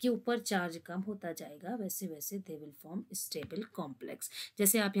के ऊपर चार्ज कम होता जाएगा वैसे वैसे they will form stable complex.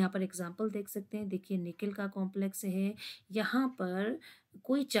 जैसे आप यहाँ पर एग्जांपल देख सकते हैं, देखिए निकल का कॉम्प्लेक्स है, यहाँ पर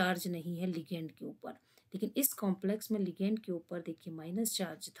कोई चार्ज नहीं है लिगेंड के ऊपर, लेकिन इस कॉम्प्लेक्स में लिगेंड के ऊपर देखिए माइनस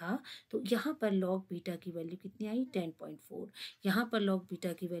चार्ज था, तो यहाँ पर लॉग बीटा की वैल्यू कितनी आई 10.4, यहाँ पर लॉग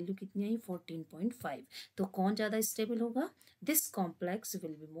बीटा की वैल्यू कितनी आई 14.5। तो कौन ज़्यादा स्टेबल होगा, this complex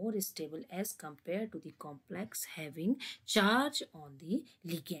will be more stable as compare to the complex having charge on the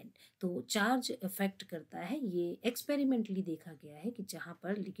ligand. तो चार्ज इफेक्ट करता है, ये एक्सपेरिमेंटली देखा गया है कि जहाँ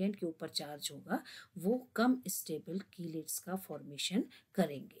पर लिगेंड के ऊपर चार्ज होगा वो कम स्टेबल कीलेट्स का फॉर्मेशन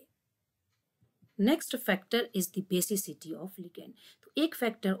करेंगे। Next factor is the basicity of ligand. तो एक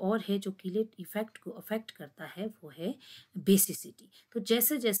फैक्टर और है जो कीलेट इफेक्ट को अफेक्ट करता है वो है बेसिसिटी। तो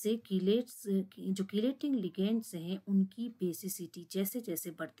जैसे जैसे कीलेट्स जो कीलेटिंग लिगेंड्स हैं उनकी बेसिसिटी जैसे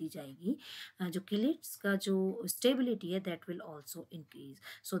जैसे बढ़ती जाएगी, जो कीलेट्स का जो स्टेबिलिटी है that will also increase.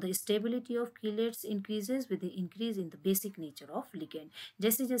 So the stability of कीलेट्स increases with the increase in the basic nature of ligand.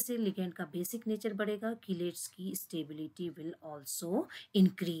 जैसे जैसे लिगेंड का बेसिक नेचर बढ़ेगा कीलेट्स की stability will also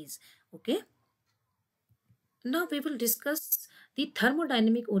increase. Okay, now we will discuss the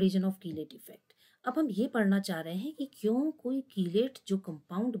thermodynamic origin of chelate effect। अब हम ये पढ़ना चाह रहे हैं कि क्यों कोई कीलेट जो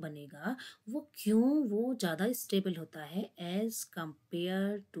कंपाउंड बनेगा वो क्यों वो ज़्यादा स्टेबल होता है as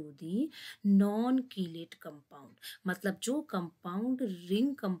compare to the non chelate compound. मतलब जो कंपाउंड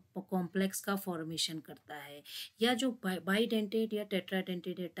रिंग कॉम्प्लेक्स का फॉर्मेशन करता है या जो बाइडेंटेट या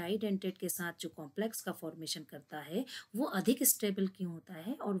टेट्राडेंटेट या टाइडेंटेट के साथ जो कॉम्प्लेक्स का फॉर्मेशन करता है वो अधिक स्टेबल क्यों होता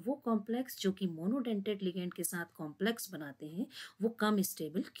है, और वो कॉम्प्लेक्स जो कि मोनोडेंटेट लिगेंड के साथ कॉम्प्लेक्स बनाते हैं वो कम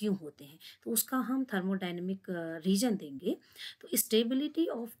स्टेबल क्यों होते हैं। तो उसका हम थर्मोडायनेमिक रीजन देंगे। तो stability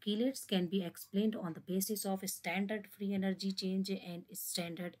of कीलेट्स can be explained on the basis of standard free energy change and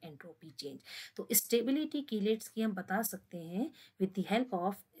standard entropy change. तो स्टेबिलिटी कीलेट्स की हम बता सकते हैं with the help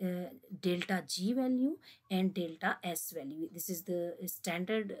of delta G value and delta S value. This is the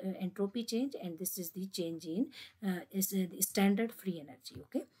standard entropy change and this is the change in standard free energy.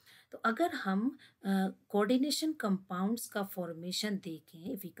 Okay, तो अगर हम coordination compounds का फॉर्मेशन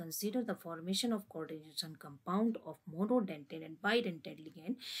देखें, if we consider the formation of coordination compound of monodentate and bidentate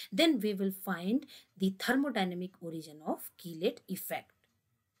ligand, then we will find the thermodynamic origin of chelate effect.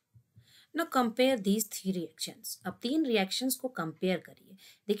 ना compare these 3 reactions. अब 3 reactions को compare करिए।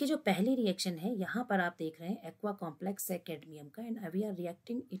 देखिए जो पहली reaction है यहाँ पर आप देख रहे हैं एक्वा कॉम्प्लेक्स है कैडमियम का and we are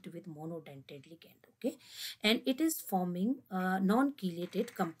reacting it with monodentate ligand, okay, and it is forming non कीलेटेड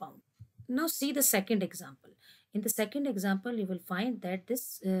compound. Now see the second example. In the second example, you will find that this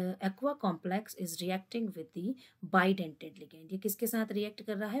aqua complex is reacting with the bidentate ligand. ये किसके साथ react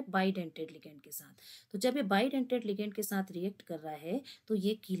कर रहा है, bidentate ligand के साथ। तो जब ये बाइडेंटेट लिगेंड के साथ रिएक्ट कर रहा है तो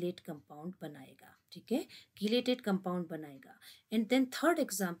ये कीलेट कंपाउंड बनाएगा। ठीक है, कीलेटेड कंपाउंड बनाएगा। एंड देन थर्ड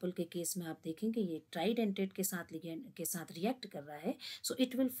एग्जांपल के केस में आप देखेंगे ये ट्राइडेंटेट के साथ लिगेंड के साथ रिएक्ट कर रहा है, so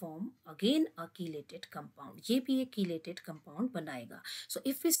it will form again a कीलेटेड compound, ये भी एक कीलेटेड कंपाउंड बनाएगा। So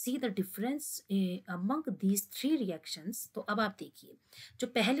if we see the difference among these three reactions, तो अब आप देखिए जो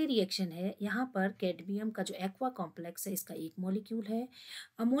पहली रिएक्शन है यहाँ पर कैडमियम का जो एक्वा कॉम्प्लेक्स है इसका एक मॉलिक्यूल है,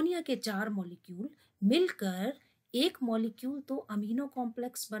 अमोनिया के 4 मॉलिक्यूल मिलकर एक मॉलिक्यूल तो अमीनो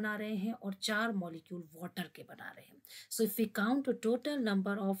कॉम्प्लेक्स बना रहे हैं और 4 मॉलिक्यूल वाटर के बना रहे हैं। So if we count total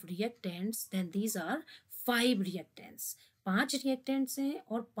number of reactants then these are 5 reactants, 5 reactants हैं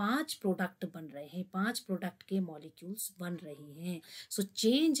और 5 प्रोडक्ट बन रहे हैं, 5 प्रोडक्ट के मॉलिक्यूल्स बन रहे हैं। So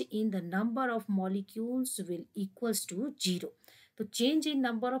change in the number of molecules will equals to 0। तो change in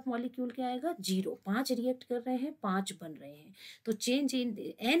number of molecule क्या आएगा, 0, 5 रिएक्ट कर रहे हैं 5 बन रहे हैं, तो change in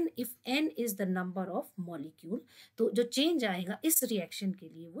n, if n is the number of molecule, तो जो चेंज आएगा इस रिएक्शन के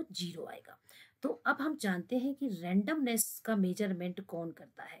लिए वो 0 आएगा। तो अब हम जानते हैं कि रैंडमनेस का मेजरमेंट कौन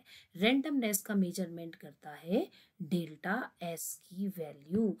करता है, रैंडमनेस का मेजरमेंट करता है डेल्टा एस की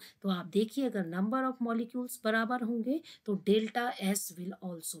वैल्यू। तो आप देखिए अगर नंबर ऑफ मॉलिक्यूल्स बराबर होंगे तो delta S will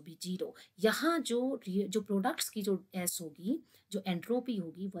also be 0। यहाँ जो प्रोडक्ट्स की जो एस होगी, जो एंट्रोपी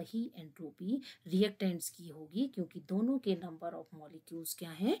होगी, वही एंट्रोपी रिएक्टेंट्स की होगी, क्योंकि दोनों के नंबर ऑफ मॉलिक्यूल्स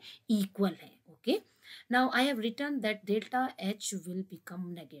क्या हैं, इक्वल हैं। Okay, now I have written that delta H will become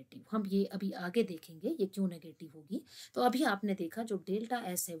negative. हम ये अभी आगे देखेंगे ये क्यों नेगेटिव होगी। तो अभी आपने देखा जो डेल्टा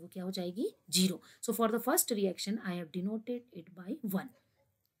एस है वो क्या हो जाएगी, 0। So for the first reaction I have denoted it by 1।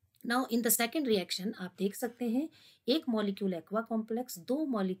 Now in the second reaction आप देख सकते हैं एक मॉलिक्यूल एक्वा कॉम्प्लेक्स, 2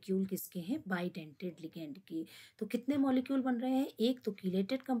 मॉलिक्यूल किसके हैं, बाइडेंटेड लिगेंड के। तो कितने मॉलिक्यूल बन रहे हैं, एक तो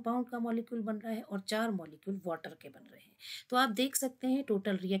कीलेटेड कंपाउंड का मॉलिक्यूल बन रहा है और 4 मॉलिक्यूल वाटर के बन रहे हैं। तो आप देख सकते हैं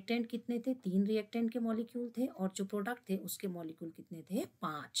टोटल रिएक्टेंट कितने थे, 3 रिएक्टेंट के मॉलिक्यूल थे और जो प्रोडक्ट थे उसके मॉलिक्यूल कितने थे,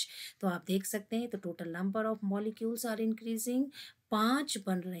 5। तो आप देख सकते हैं तो total number of molecules are increasing, 5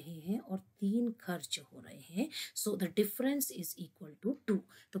 बन रहे हैं और 3 खर्च हो रहे हैं। So the difference is equal to 2।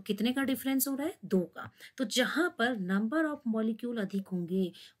 तो कितने का डिफरेंस हो रहा है, 2 का। तो जहां पर नंबर ऑफ मॉलिक्यूल अधिक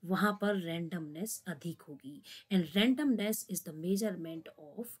होंगे वहां पर रैंडमनेस अधिक होगी, and randomness is the measurement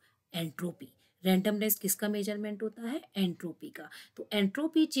of entropy. Randomness किसका मेजरमेंट होता है, एंट्रोपी का। तो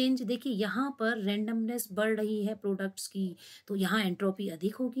एंट्रोपी चेंज देखिए यहाँ पर रैंडमनेस बढ़ रही है प्रोडक्ट्स की, तो यहाँ एंट्रोपी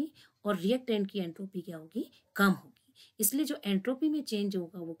अधिक होगी और रिएक्टेंट की एंट्रोपी क्या होगी, कम होगी। इसलिए जो एंट्रोपी में चेंज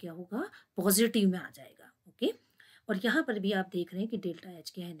होगा वो क्या होगा, पॉजिटिव में आ जाएगा। ओके, और यहाँ पर भी आप देख रहे हैं कि डेल्टा एच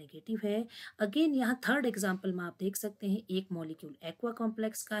क्या है, नेगेटिव है। अगेन यहाँ थर्ड एग्जांपल में आप देख सकते हैं एक मॉलिक्यूल एक्वा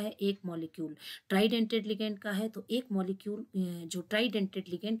कॉम्प्लेक्स का है, एक मॉलिक्यूल ट्राइडेंटेड लिगेंड का है। तो एक मॉलिक्यूल जो ट्राइडेंटेड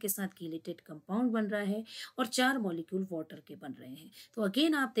लिगेंड के साथ कीलेटेड कंपाउंड बन रहा है और 4 मॉलिक्यूल वाटर के बन रहे हैं। तो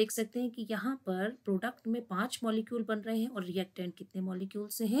अगेन आप देख सकते हैं कि यहाँ पर प्रोडक्ट में 5 मॉलिक्यूल बन रहे हैं और रिएक्टेंट कितने मॉलिक्यूल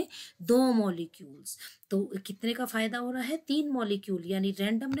से हैं, 2 मॉलिक्यूल्स। तो कितने का फायदा हो रहा है, 3 मॉलिक्यूल, यानी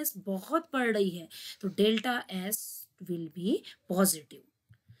रैंडमनेस बहुत बढ़ रही है। तो delta S will be positive।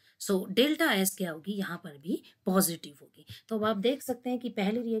 So delta S क्या होगी, यहाँ पर भी पॉजिटिव होगी। तो अब आप देख सकते हैं कि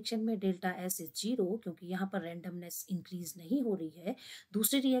पहले रिएक्शन में डेल्टा एस इज 0 क्योंकि यहाँ पर रैंडमनेस इंक्रीज नहीं हो रही है।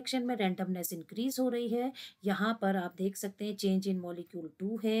 दूसरी रिएक्शन में रैंडमनेस इंक्रीज हो रही है, यहाँ पर आप देख सकते हैं चेंज इन मॉलिक्यूल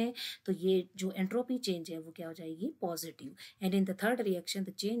 2 है, तो ये जो एंट्रोपी चेंज है वो क्या हो जाएगी, positive. And in the third reaction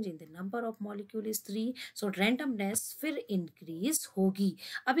the change in the number of molecule is 3, so randomness फिर इंक्रीज होगी।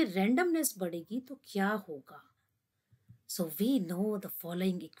 अब ये रैंडमनेस बढ़ेगी तो क्या होगा, so we know the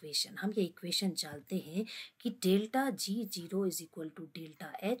following equation. हम ये इक्वेशन जानते हैं कि delta G 0 is equal to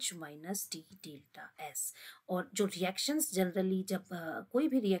delta H minus D delta S. और जो रिएक्शंस जनरली जब कोई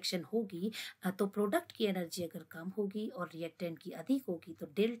भी रिएक्शन होगी तो प्रोडक्ट की एनर्जी अगर कम होगी और रिएक्टेंट की अधिक होगी तो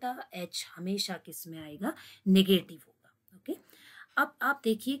डेल्टा एच हमेशा किस में आएगा, नेगेटिव होगा। ओके, अब आप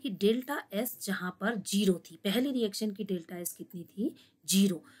देखिए कि डेल्टा एस जहाँ पर 0 थी, पहली रिएक्शन की डेल्टा एस कितनी थी,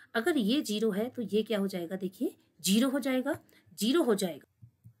 0। अगर ये 0 है तो ये क्या हो जाएगा, देखिए 0 हो जाएगा, 0 हो जाएगा।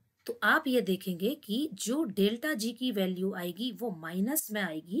 तो आप ये देखेंगे कि जो डेल्टा जी की वैल्यू आएगी वो माइनस में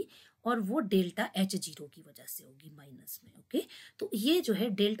आएगी और वो डेल्टा एच 0 की वजह से होगी माइनस में। ओके, तो ये जो है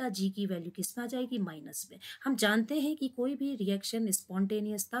डेल्टा जी की वैल्यू किस में आ जाएगी, माइनस में। हम जानते हैं कि कोई भी रिएक्शन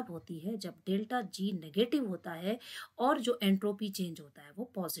स्पॉन्टेनियस तब होती है जब डेल्टा जी नेगेटिव होता है और जो एंट्रोपी चेंज होता है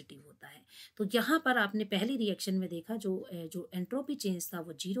वो पॉजिटिव होता है। तो यहाँ पर आपने पहली रिएक्शन में देखा जो एंट्रोपी चेंज था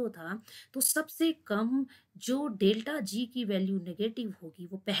वो 0 था, तो सबसे कम जो डेल्टा जी की वैल्यू नेगेटिव होगी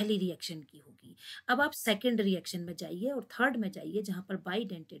वो पहली रिएक्शन की होगी। अब आप सेकेंड रिएक्शन में जाइए और थर्ड में जाइए जहाँ पर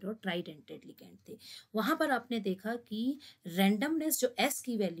बाइडेंटेड और ट्राइडेंटेड लिगेंड थे। वहाँ पर आपने देखा कि रैंडमनेस जो एस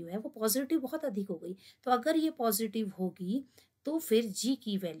की वैल्यू है वो पॉजिटिव बहुत अधिक हो गई। तो अगर ये पॉजिटिव होगी तो फिर जी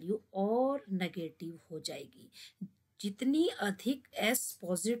की वैल्यू और नेगेटिव हो जाएगी। जितनी अधिक एस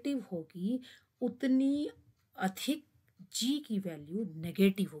पॉजिटिव होगी उतनी अधिक जी की वैल्यू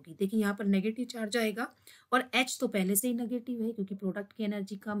नेगेटिव होगी। देखिए यहाँ पर नेगेटिव चार्ज आएगा और एच तो पहले से ही नेगेटिव है क्योंकि प्रोडक्ट की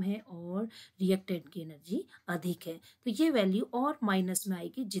एनर्जी कम है और रिएक्टेंट की एनर्जी अधिक है। तो ये वैल्यू और माइनस में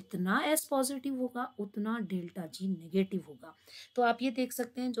आएगी, जितना एस पॉजिटिव होगा उतना डेल्टा जी नेगेटिव होगा। तो आप ये देख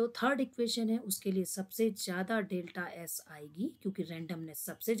सकते हैं जो थर्ड इक्वेशन है उसके लिए सबसे ज़्यादा डेल्टा एस आएगी क्योंकि रैंडमनेस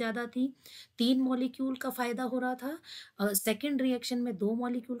सबसे ज़्यादा थी, 3 मॉलिक्यूल का फ़ायदा हो रहा था। सेकेंड रिएक्शन में 2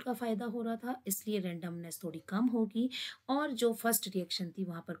 मॉलिक्यूल का फ़ायदा हो रहा था, इसलिए रैंडमनेस थोड़ी कम होगी। और जो फर्स्ट रिएक्शन थी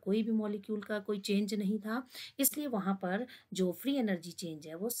वहाँ पर कोई भी मॉलिक्यूल का कोई चेंज नहीं था, इसलिए वहाँ पर जो फ्री एनर्जी चेंज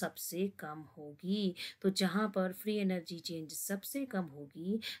है वो सबसे कम होगी। तो जहाँ पर फ्री एनर्जी चेंज सबसे कम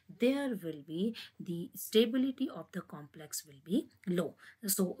होगी, there will be the stability of the complex will be low.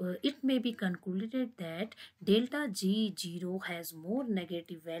 So it may be concluded that delta G0 has more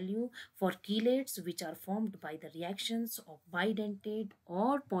negative value for chelates which are formed by the reactions of bidentate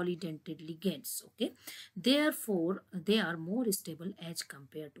or polydentate ligands. Okay, therefore they are more stable as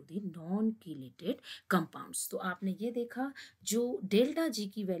compared to the non-chelated compounds. तो आपने ये देखा जो delta G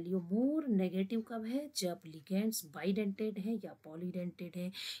की value more negative कब है, जब ligands bidentate है या पॉलीडेंटेड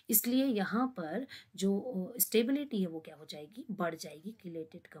है। इसलिए यहाँ पर जो स्टेबिलिटी है वो क्या हो जाएगी, बढ़ जाएगी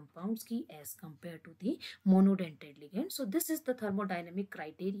chelated compounds की as compared to the monodentate ligand. So this is the thermodynamic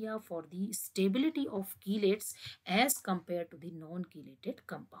criteria for the stability of chelates as compared to the non-chelated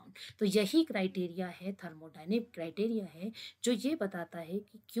compound. तो यही क्राइटेरिया है, थर्मोडायनेमिक क्राइटेरिया है जो ये बताता है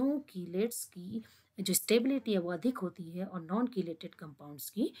कि क्यों chelates की जो स्टेबिलिटी है वो अधिक होती है और नॉन chelated compounds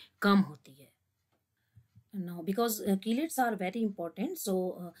की कम होती है। No, because chelates are very important. So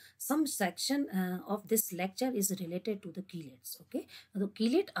some section of this lecture is related to the chelates. Okay, तो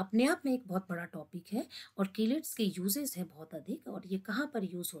चीलेट अपने आप में एक बहुत बड़ा टॉपिक है और चीलेट्स के यूजेस हैं बहुत अधिक। और ये कहाँ पर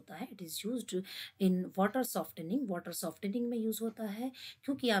यूज़ होता है, it is used in water softening. Water softening में यूज़ होता है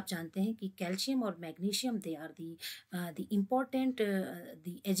क्योंकि आप जानते हैं कि कैल्शियम और magnesium they are the important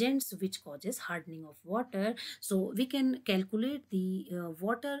the agents which causes hardening of water. So we can calculate the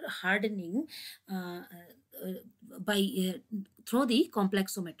water hardening by through the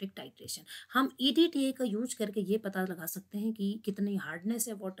complexometric titration. हम EDTA का यूज करके ये पता लगा सकते हैं कि कितनी हार्डनेस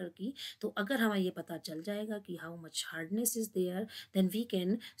है वाटर की। तो अगर हमें ये पता चल जाएगा कि how much hardness is there, then we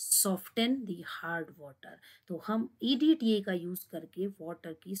can soften the hard water. तो हम EDTA का यूज करके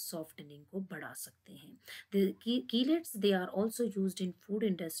वाटर की सॉफ्टनिंग को बढ़ा सकते हैं। The चीलेट्स they are also used in food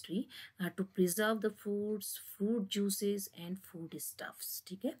industry to preserve the foods, fruit juices and food stuffs.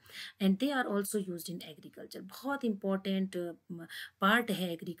 ठीक है, and they are also used in agriculture. बहुत इंपॉर्टेंट पार्ट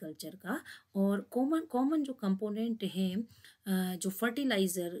है एग्रीकल्चर का। और कॉमन जो कंपोनेंट हैं जो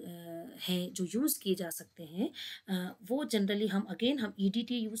फर्टिलाइज़र हैं जो यूज़ किए जा सकते हैं, वो जनरली हम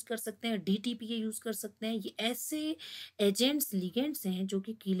EDTA यूज़ कर सकते हैं, DTPA यूज़ कर सकते हैं। ये ऐसे एजेंट्स लिगेंड्स हैं जो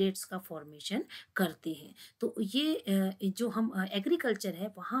कि कीलेट्स का फॉर्मेशन करते हैं। तो ये जो हम एग्रीकल्चर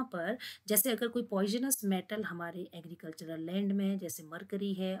है वहाँ पर जैसे अगर कोई पॉइजनस मेटल हमारे एग्रीकल्चरल लैंड में है, जैसे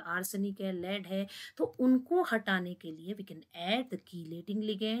मरकरी है, आर्सेनिक है, लेड है, तो उनको हटाने के लिए we can add the chelating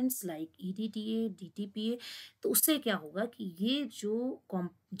ligands like EDTA, DTPA। तो उससे क्या होगा कि ये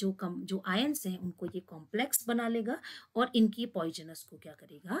जो आयंस हैं उनको ये कॉम्प्लेक्स बना लेगा और इनकी पॉइजनस को क्या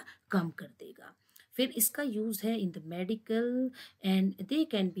करेगा, कम कर देगा। फिर इसका यूज़ है in the medical and they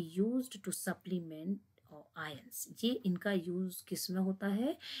can be used to supplement ions. ये इनका यूज़ किस में होता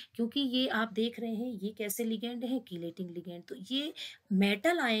है, क्योंकि ये आप देख रहे हैं ये कैसे लिगेंड है, कीलेटिंग लिगेंड। तो ये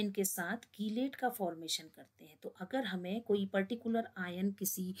मेटल आयन के साथ कीलेट का फॉर्मेशन करते हैं। तो अगर हमें कोई पर्टिकुलर आयन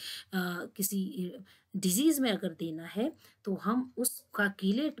किसी डिजीज़ में अगर देना है तो हम उसका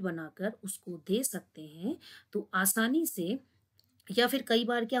कीलेट बनाकर उसको दे सकते हैं। तो आसानी से, या फिर कई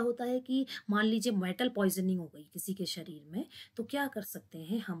बार क्या होता है कि मान लीजिए मेटल पॉइजनिंग हो गई किसी के शरीर में, तो क्या कर सकते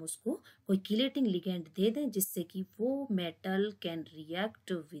हैं, हम उसको कोई कीलेटिंग लिगेंड दे दें जिससे कि वो metal can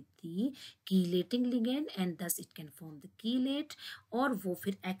react with the chelating ligand and thus it can form the chelate, और वो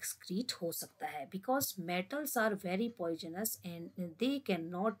फिर एक्सक्रीट हो सकता है। Because metals are very poisonous and they can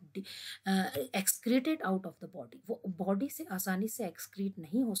not excreted out of the body. वो बॉडी से आसानी से एक्सक्रीट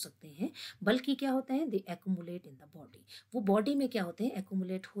नहीं हो सकते हैं, बल्कि क्या होते हैं, दे एक्यूमुलेट इन द बॉडी। वो बॉडी में क्या होते हैं,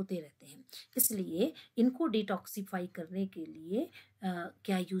 एक्यूमुलेट होते रहते हैं। इसलिए इनको डिटॉक्सिफाई करने के लिए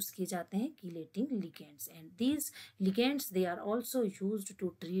क्या यूज़ किए जाते हैं, chelating ligands. And these ligands they are also used to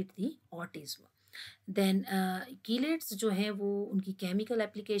treat the autism. Then कीलेट्स जो हैं वो उनकी केमिकल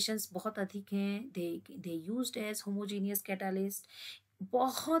एप्लीकेशंस बहुत अधिक हैं। They used as homogeneous catalyst.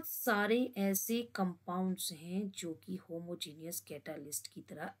 बहुत सारे ऐसे कंपाउंड्स हैं जो कि होमोजीनियस कैटालिस्ट की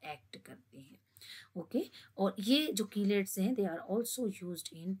तरह एक्ट करते हैं। ओके, और ये जो कीलेट्स हैं they are also used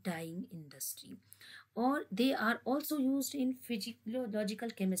in dyeing industry. और they are also use in physiological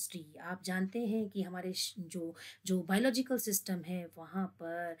chemistry. आप जानते हैं कि हमारे जो जो बायोलॉजिकल सिस्टम है वहाँ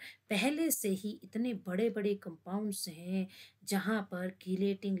पर पहले से ही इतने बड़े बड़े कंपाउंड्स हैं जहाँ पर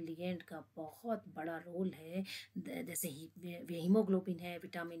कीलेटिंग लिगेंड का बहुत बड़ा रोल है। जैसे हीमोग्लोबिन है,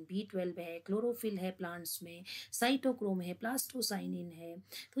 विटामिन B12 है, क्लोरोफिल है प्लांट्स में, साइटोक्रोम है, प्लास्टोसाइनिन है।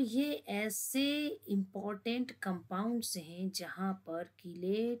 तो ये ऐसे इम्पॉर्टेंट कंपाउंड्स हैं जहाँ पर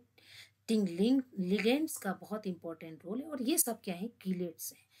कीलेटिंग लिगेंड्स का बहुत इंपॉर्टेंट रोल है, और ये सब क्या है,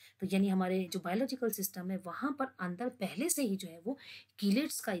 कीलेट्स हैं। तो यानी हमारे जो बायोलॉजिकल सिस्टम है वहाँ पर अंदर पहले से ही जो है वो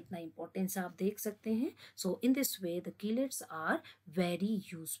कीलेट्स का इतना इंपॉर्टेंस आप देख सकते हैं। सो in this way the कीलेट्स are very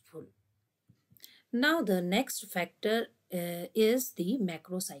useful. Now the next factor is the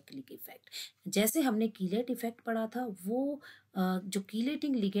macrocyclic effect. जैसे हमने कीलेट इफेक्ट पढ़ा था, वो जो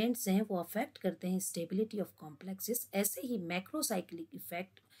कीलेटिंग लिगेंड्स हैं वो अफेक्ट करते हैं स्टेबिलिटी ऑफ कॉम्प्लेक्सेस, ऐसे ही macrocyclic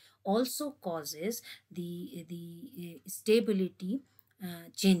effect also causes the stability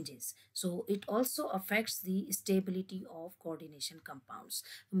changes. So it also affects the stability of coordination compounds.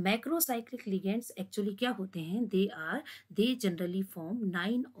 Macrocyclic ligands actually क्या होते हैं, they generally form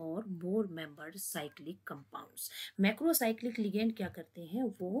 9 or more membered cyclic compounds. Macrocyclic ligand क्या करते हैं,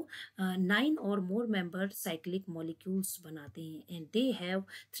 वो 9 or more membered cyclic molecules बनाते हैं, and they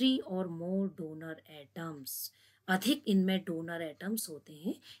have 3 or more donor atoms. अधिक इनमें डोनर एटम्स होते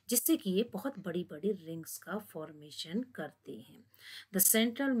हैं, जिससे कि ये बहुत बड़ी बड़ी रिंग्स का फॉर्मेशन करते हैं। द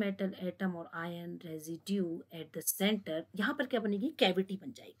सेंट्रल मेटल एटम और ion residue at the centre, यहाँ पर क्या बनेगी, कैविटी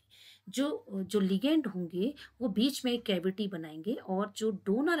बन जाएगी। जो जो लिगेंड होंगे वो बीच में एक कैविटी बनाएंगे, और जो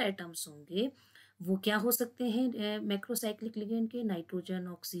डोनर एटम्स होंगे वो क्या हो सकते हैं मैक्रोसाइक्लिक लिगेंड के, नाइट्रोजन,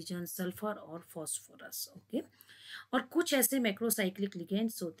 ऑक्सीजन, सल्फर और फॉस्फोरस। ओके, और कुछ ऐसे मैक्रोसाइक्लिक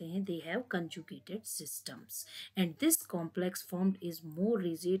लिगेंड्स होते हैं, they have conjugated systems, and this complex formed is more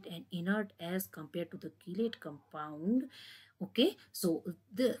rigid and inert as compare to the chelate compound. Okay, so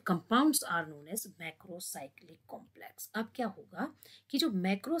the compounds are known as macrocyclic complex. अब क्या होगा कि जो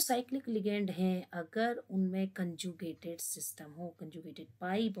मैक्रोसाइक्लिक लिगेंड हैं, अगर उनमें कंजुगेटेड सिस्टम हो, conjugated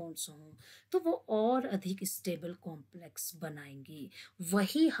pi bonds हों, तो वो और अधिक स्टेबल कॉम्प्लेक्स बनाएंगे।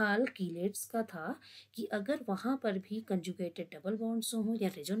 वही हाल कीलेट्स का था कि अगर वहाँ पर भी कंजुगेटेड डबल बॉन्ड्स हो या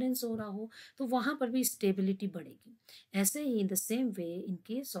रेजोनेंस हो रहा हो, तो वहाँ पर भी स्टेबिलिटी बढ़ेगी। ऐसे ही in the same way in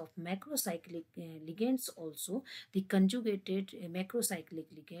case of macrocyclic ligands also, the conjugated macrocyclic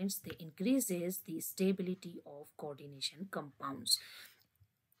ligands, they increases the stability of coordination compounds.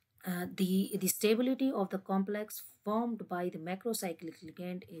 The stability of the complex formed by the macrocyclic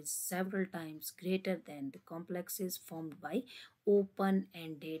ligand is several times greater than the complexes formed by open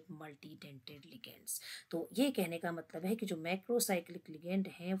ended मल्टीडेंटेड ligands. तो ये कहने का मतलब है कि जो macrocyclic ligand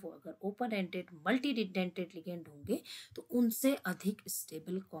हैं वो अगर ओपन एंडेड मल्टीडेंटेड लिगेंड होंगे तो उनसे अधिक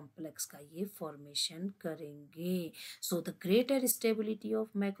स्टेबल कॉम्प्लेक्स का ये फॉर्मेशन करेंगे। So the greater stability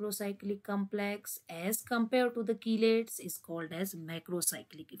of macrocyclic complex as compare to the कीलेट्स is called as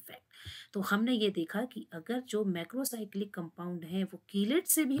macrocyclic effect. तो हमने ये देखा कि अगर जो मैक्रोसाइक्लिक कंपाउंड हैं वो कीलेट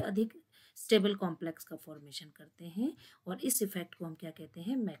से भी अधिक स्टेबल कॉम्प्लेक्स का फॉर्मेशन करते हैं, और इस इफेक्ट को हम क्या कहते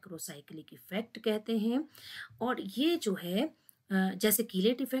हैं, मैक्रोसाइक्लिक इफेक्ट कहते हैं। और ये जो है जैसे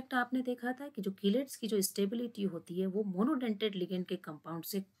कीलेट इफेक्ट आपने देखा था कि जो कीलेट्स की जो स्टेबिलिटी होती है वो मोनोडेंटेड लिगेंड के कंपाउंड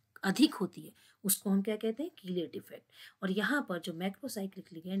से अधिक होती है, उसको हम क्या कहते हैं, कीलेट इफेक्ट। और यहाँ पर जो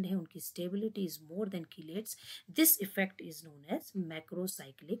मैक्रोसाइक्लिक लिगेंड है उनकी stability is more than कीलेट्स, this effect is known as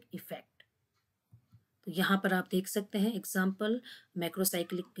macrocyclic effect. तो यहाँ पर आप देख सकते हैं एग्जाम्पल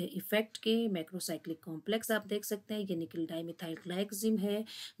मैक्रोसाइक्लिक इफेक्ट के, मैक्रोसाइक्लिक कॉम्प्लेक्स आप देख सकते हैं। ये निकल डाइमिथाइल ग्लाइकोजिम है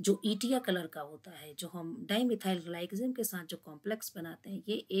जो ईटिया कलर का होता है, जो हम डाइमिथाइल ग्लाइकोजिम के साथ जो कॉम्प्लेक्स बनाते हैं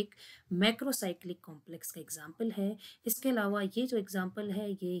ये एक मैक्रोसाइक्लिक कॉम्प्लेक्स का एग्जाम्पल है। इसके अलावा ये जो एग्जाम्पल है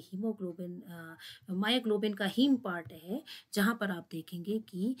ये हीमोग्लोबिन मायोग्लोबिन का हीम पार्ट है, जहाँ पर आप देखेंगे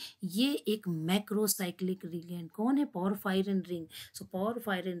कि ये एक मैक्रोसाइक्लिक लिगेंड कौन है, porphyrin ring. So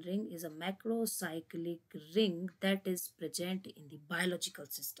porphyrin ring is a macrocyclic ring that is present in the biological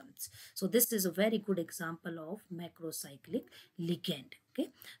systems. So this is a very good example of macrocyclic ligand. Okay?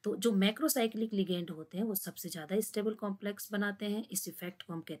 तो जो मैक्रोसाइक्लिक लिगेंड होते हैं वो सबसे ज़्यादा stable complex बनाते हैं, इस इफेक्ट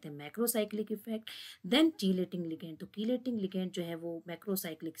को हम कहते हैं macrocyclic effect. Then chelating ligand, तो कीलेटिंग लिगेंड जो है वो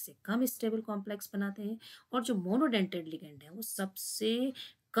मैक्रोसाइक्लिक से कम स्टेबल कॉम्प्लेक्स बनाते हैं, और जो मोनोडेंटेड लिगेंड है वो सबसे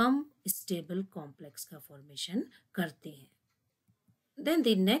कम स्टेबल कॉम्प्लेक्स का फॉर्मेशन करते हैं। Then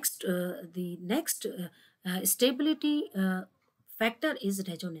the next stability factor is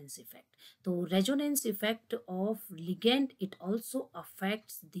resonance effect. So resonance effect of ligand, it also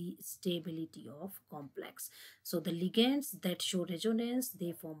affects the stability of complex. So the ligands that show resonance,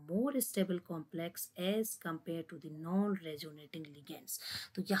 they form more stable complex as compared to the non-resonating ligands.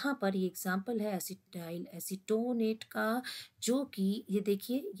 तो यहाँ पर ये example है acetyl एसीटोनेट का, जो कि ये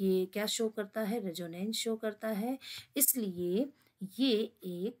देखिए ये क्या शो करता है, रेजोनेंस शो करता है, इसलिए ये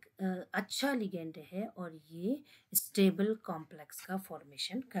एक अच्छा लिगेंड है और ये स्टेबल कॉम्प्लेक्स का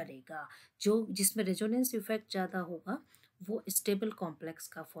फॉर्मेशन करेगा। जो जिसमें रेजोनेंस इफेक्ट ज़्यादा होगा वो स्टेबल कॉम्प्लेक्स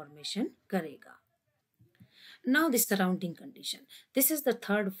का फॉर्मेशन करेगा। Now the surrounding condition. This is the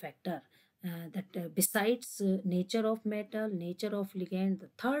third factor. That besides nature of metal, nature of ligand, the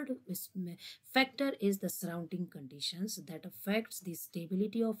third factor is the surrounding conditions that affects the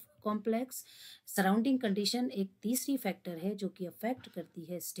stability of complex. Surrounding condition एक तीसरी factor है जो कि affect करती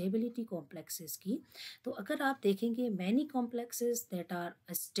है stability complexes की। तो अगर आप देखेंगे many complexes that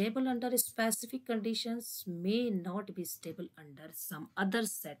are stable under specific conditions may not be stable under some other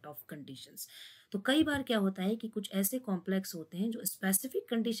set of conditions. तो कई बार क्या होता है कि कुछ ऐसे कॉम्प्लेक्स होते हैं जो स्पेसिफिक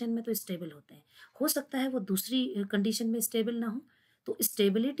कंडीशन में तो स्टेबल होते हैं, हो सकता है वो दूसरी कंडीशन में स्टेबल ना हो। तो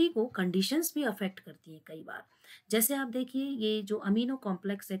स्टेबिलिटी को कंडीशंस भी अफेक्ट करती हैं कई बार। जैसे आप देखिए ये जो अमीनो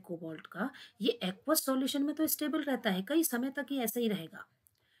कॉम्प्लेक्स है कोबाल्ट का, ये एक्वस सॉल्यूशन में तो स्टेबल रहता है, कई समय तक ये ऐसा ही रहेगा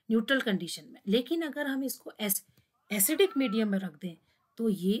न्यूट्रल कंडीशन में, लेकिन अगर हम इसको एसिडिक मीडियम में रख दें तो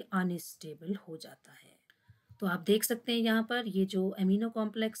ये अनस्टेबल हो जाता है। तो आप देख सकते हैं यहाँ पर ये जो अमीनो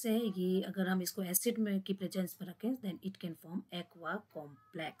कॉम्प्लेक्स है, ये अगर हम इसको एसिड में की प्रेजेंस में रखें then it can form aqua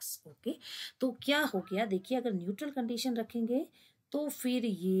complex. Okay, तो क्या हो गया, देखिए अगर न्यूट्रल कंडीशन रखेंगे तो फिर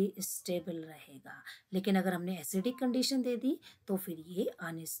ये स्टेबल रहेगा, लेकिन अगर हमने एसिडिक कंडीशन दे दी तो फिर ये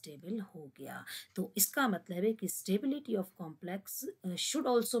अनस्टेबल हो गया। तो इसका मतलब है कि stability of complex should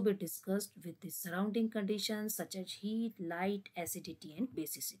also be discussed with the surrounding condition such as heat, light, acidity and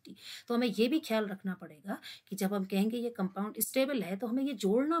basicity. तो हमें ये भी ख्याल रखना पड़ेगा कि जब हम कहेंगे ये कंपाउंड स्टेबल है तो हमें ये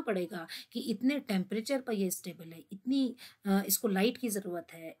जोड़ना पड़ेगा कि इतने टेम्परेचर पर ये स्टेबल है, इतनी इसको लाइट की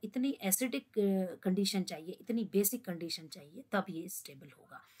ज़रूरत है, इतनी एसिडिक कंडीशन चाहिए, इतनी बेसिक कंडीशन चाहिए, तब ये स्टेबल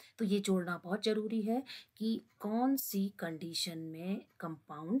होगा। तो ये जोड़ना बहुत ज़रूरी है कि कौन सी कंडीशन में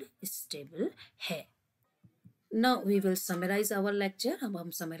कंपाउंड स्टेबल है। Now we will summarise our lecture. अब हम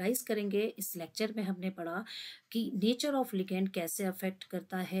समराइज करेंगे। इस लेक्चर में हमने पढ़ा कि नेचर ऑफ लिगेंड कैसे अफेक्ट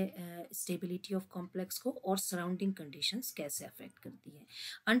करता है स्टेबिलिटी ऑफ कॉम्प्लेक्स को, और सराउंडिंग कंडीशंस कैसे अफेक्ट करती है।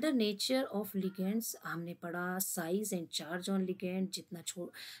 अंडर नेचर ऑफ लिगेंड्स हमने पढ़ा size and charge on ligand.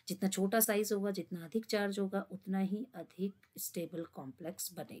 जितना छोटा साइज होगा, जितना अधिक चार्ज होगा, उतना ही अधिक स्टेबल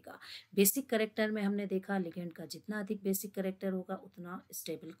कॉम्प्लेक्स बनेगा। बेसिक कैरेक्टर में हमने देखा लिगेंड का जितना अधिक बेसिक कैरेक्टर होगा उतना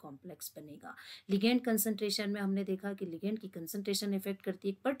स्टेबल कॉम्प्लेक्स बनेगा। लिगेंड कंसंट्रेशन में हमने देखा कि लिगेंड की कंसंट्रेशन इफेक्ट करती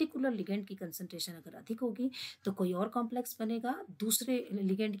है। एक पर्टिकुलर लिगेंड की कंसंट्रेशन अगर अधिक होगी तो कोई और कॉम्प्लेक्स बनेगा, दूसरे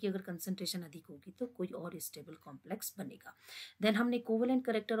लिगेंड की अगर कंसंट्रेशन अधिक होगी तो कोई और स्टेबल कॉम्प्लेक्स बनेगा। देन हमने कोवेलेंट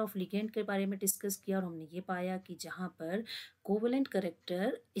कैरेक्टर ऑफ लिगेंड के बारे में डिस्कस किया और हमने ये पाया कि जहाँ पर covalent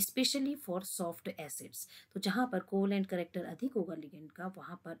character specially for soft acids, तो जहाँ पर कोवेलेंट कैरेक्टर अधिक होगा लिगेंड का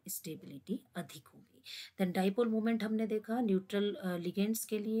वहाँ पर स्टेबिलिटी अधिक होगी। देन डाइपोल मोमेंट हमने देखा न्यूट्रल लिगेंड्स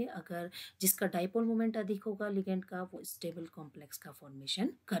के लिए, अगर जिसका डाइपोल मोमेंट अधिक होगा लिगेंड का वो स्टेबल कॉम्प्लेक्स का फॉर्मेशन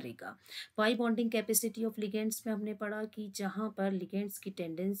करेगा। Pi bonding capacity of ligands में हमने पढ़ा कि जहाँ पर लिगेंड्स की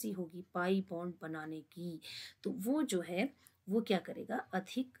टेंडेंसी होगी पाई बॉन्ड बनाने की, तो वो जो है वो क्या करेगा,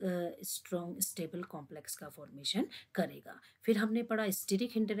 अधिक स्ट्रॉन्ग स्टेबल कॉम्प्लेक्स का फॉर्मेशन करेगा। फिर हमने पढ़ा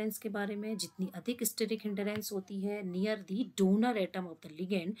स्टेरिक हिंडरेंस के बारे में। जितनी अधिक स्टेरिक हिंडरेंस होती है near the donor atom of the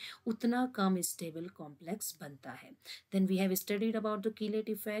ligand, उतना कम स्टेबल कॉम्प्लेक्स बनता है। Then we have studied about the chelate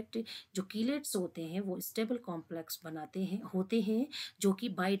effect. जो कीलेट्स होते हैं वो स्टेबल कॉम्प्लेक्स होते हैं जो कि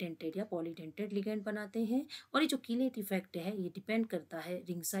बाइडेंटेड या पॉलीडेंटेड लिगेंड बनाते हैं। और ये जो कीलेट इफेक्ट है ये डिपेंड करता है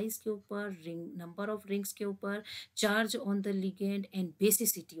रिंग साइज के ऊपर, रिंग नंबर ऑफ रिंग्स के ऊपर, charge on the ligand and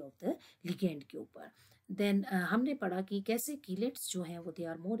basicity of the ligand के ऊपर। देन हमने पढ़ा कि कैसे कीलेट्स जो हैं वो they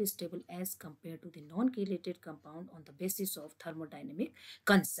are more stable as compare to the non कीलेटेड compound on the basis of thermodynamic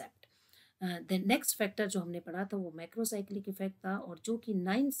concept. Then next factor जो हमने पढ़ा था वो मैक्रोसाइक्लिक इफेक्ट था, और जो कि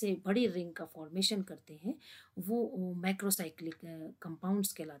 9 से बड़ी रिंग का फॉर्मेशन करते हैं वो मैक्रोसाइक्लिक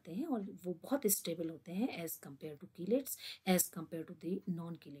कंपाउंड्स कहलाते हैं, और वो बहुत स्टेबल होते हैं as compare to कीलेट्स, as compare to the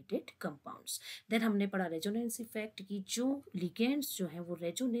non कीलेटेड compounds. Then हमने पढ़ा रेजोनेंस इफेक्ट की जो लिगेंड्स जो हैं वो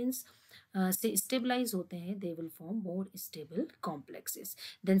रेजोनेंस से स्टेबलाइज होते हैं, they will form more stable complexes.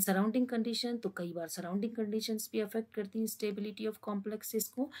 Then surrounding condition, तो कई बार सराउंडिंग कंडीशंस भी अफेक्ट करती हैं स्टेबिलिटी ऑफ कॉम्प्लेक्सेस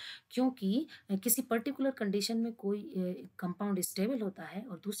को, क्योंकि किसी पर्टिकुलर कंडीशन में कोई कंपाउंड स्टेबल होता है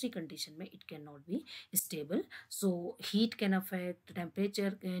और दूसरी कंडीशन में it can not be stable. So heat can affect,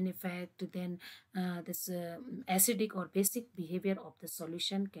 temperature can affect, then this acidic or basic behavior of the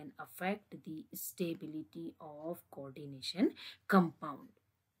solution can affect the stability of coordination compound.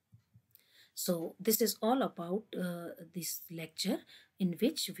 So this is all about this lecture, in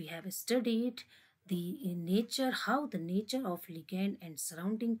which we have studied the nature, how the nature of ligand and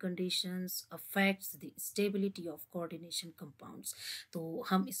surrounding conditions affects the stability of coordination compounds. तो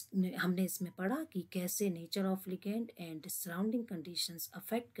हमने इसमें पढ़ा कि कैसे nature of ligand and surrounding conditions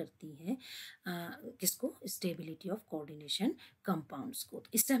affect करती हैं किसको, stability of coordination compounds को। तो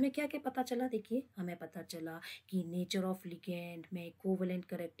इससे हमें क्या क्या पता चला, देखिए हमें पता चला कि नेचर ऑफ लिगेंड में कोवेलेंट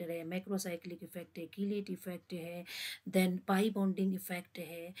करेक्टर है, मैक्रोसाइक्लिक इफेक्ट है, कीलेट इफेक्ट है, देन पाई बॉन्डिंग इफेक्ट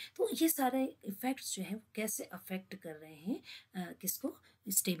है। तो ये सारे इफेक्ट्स जो हैं वो कैसे अफेक्ट कर रहे हैं किसको,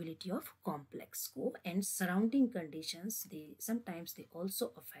 स्टेबिलिटी ऑफ कॉम्प्लेक्स को। And surrounding conditions they sometimes they also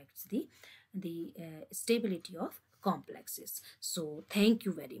affects the stability of complexes. So thank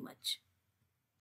you very much.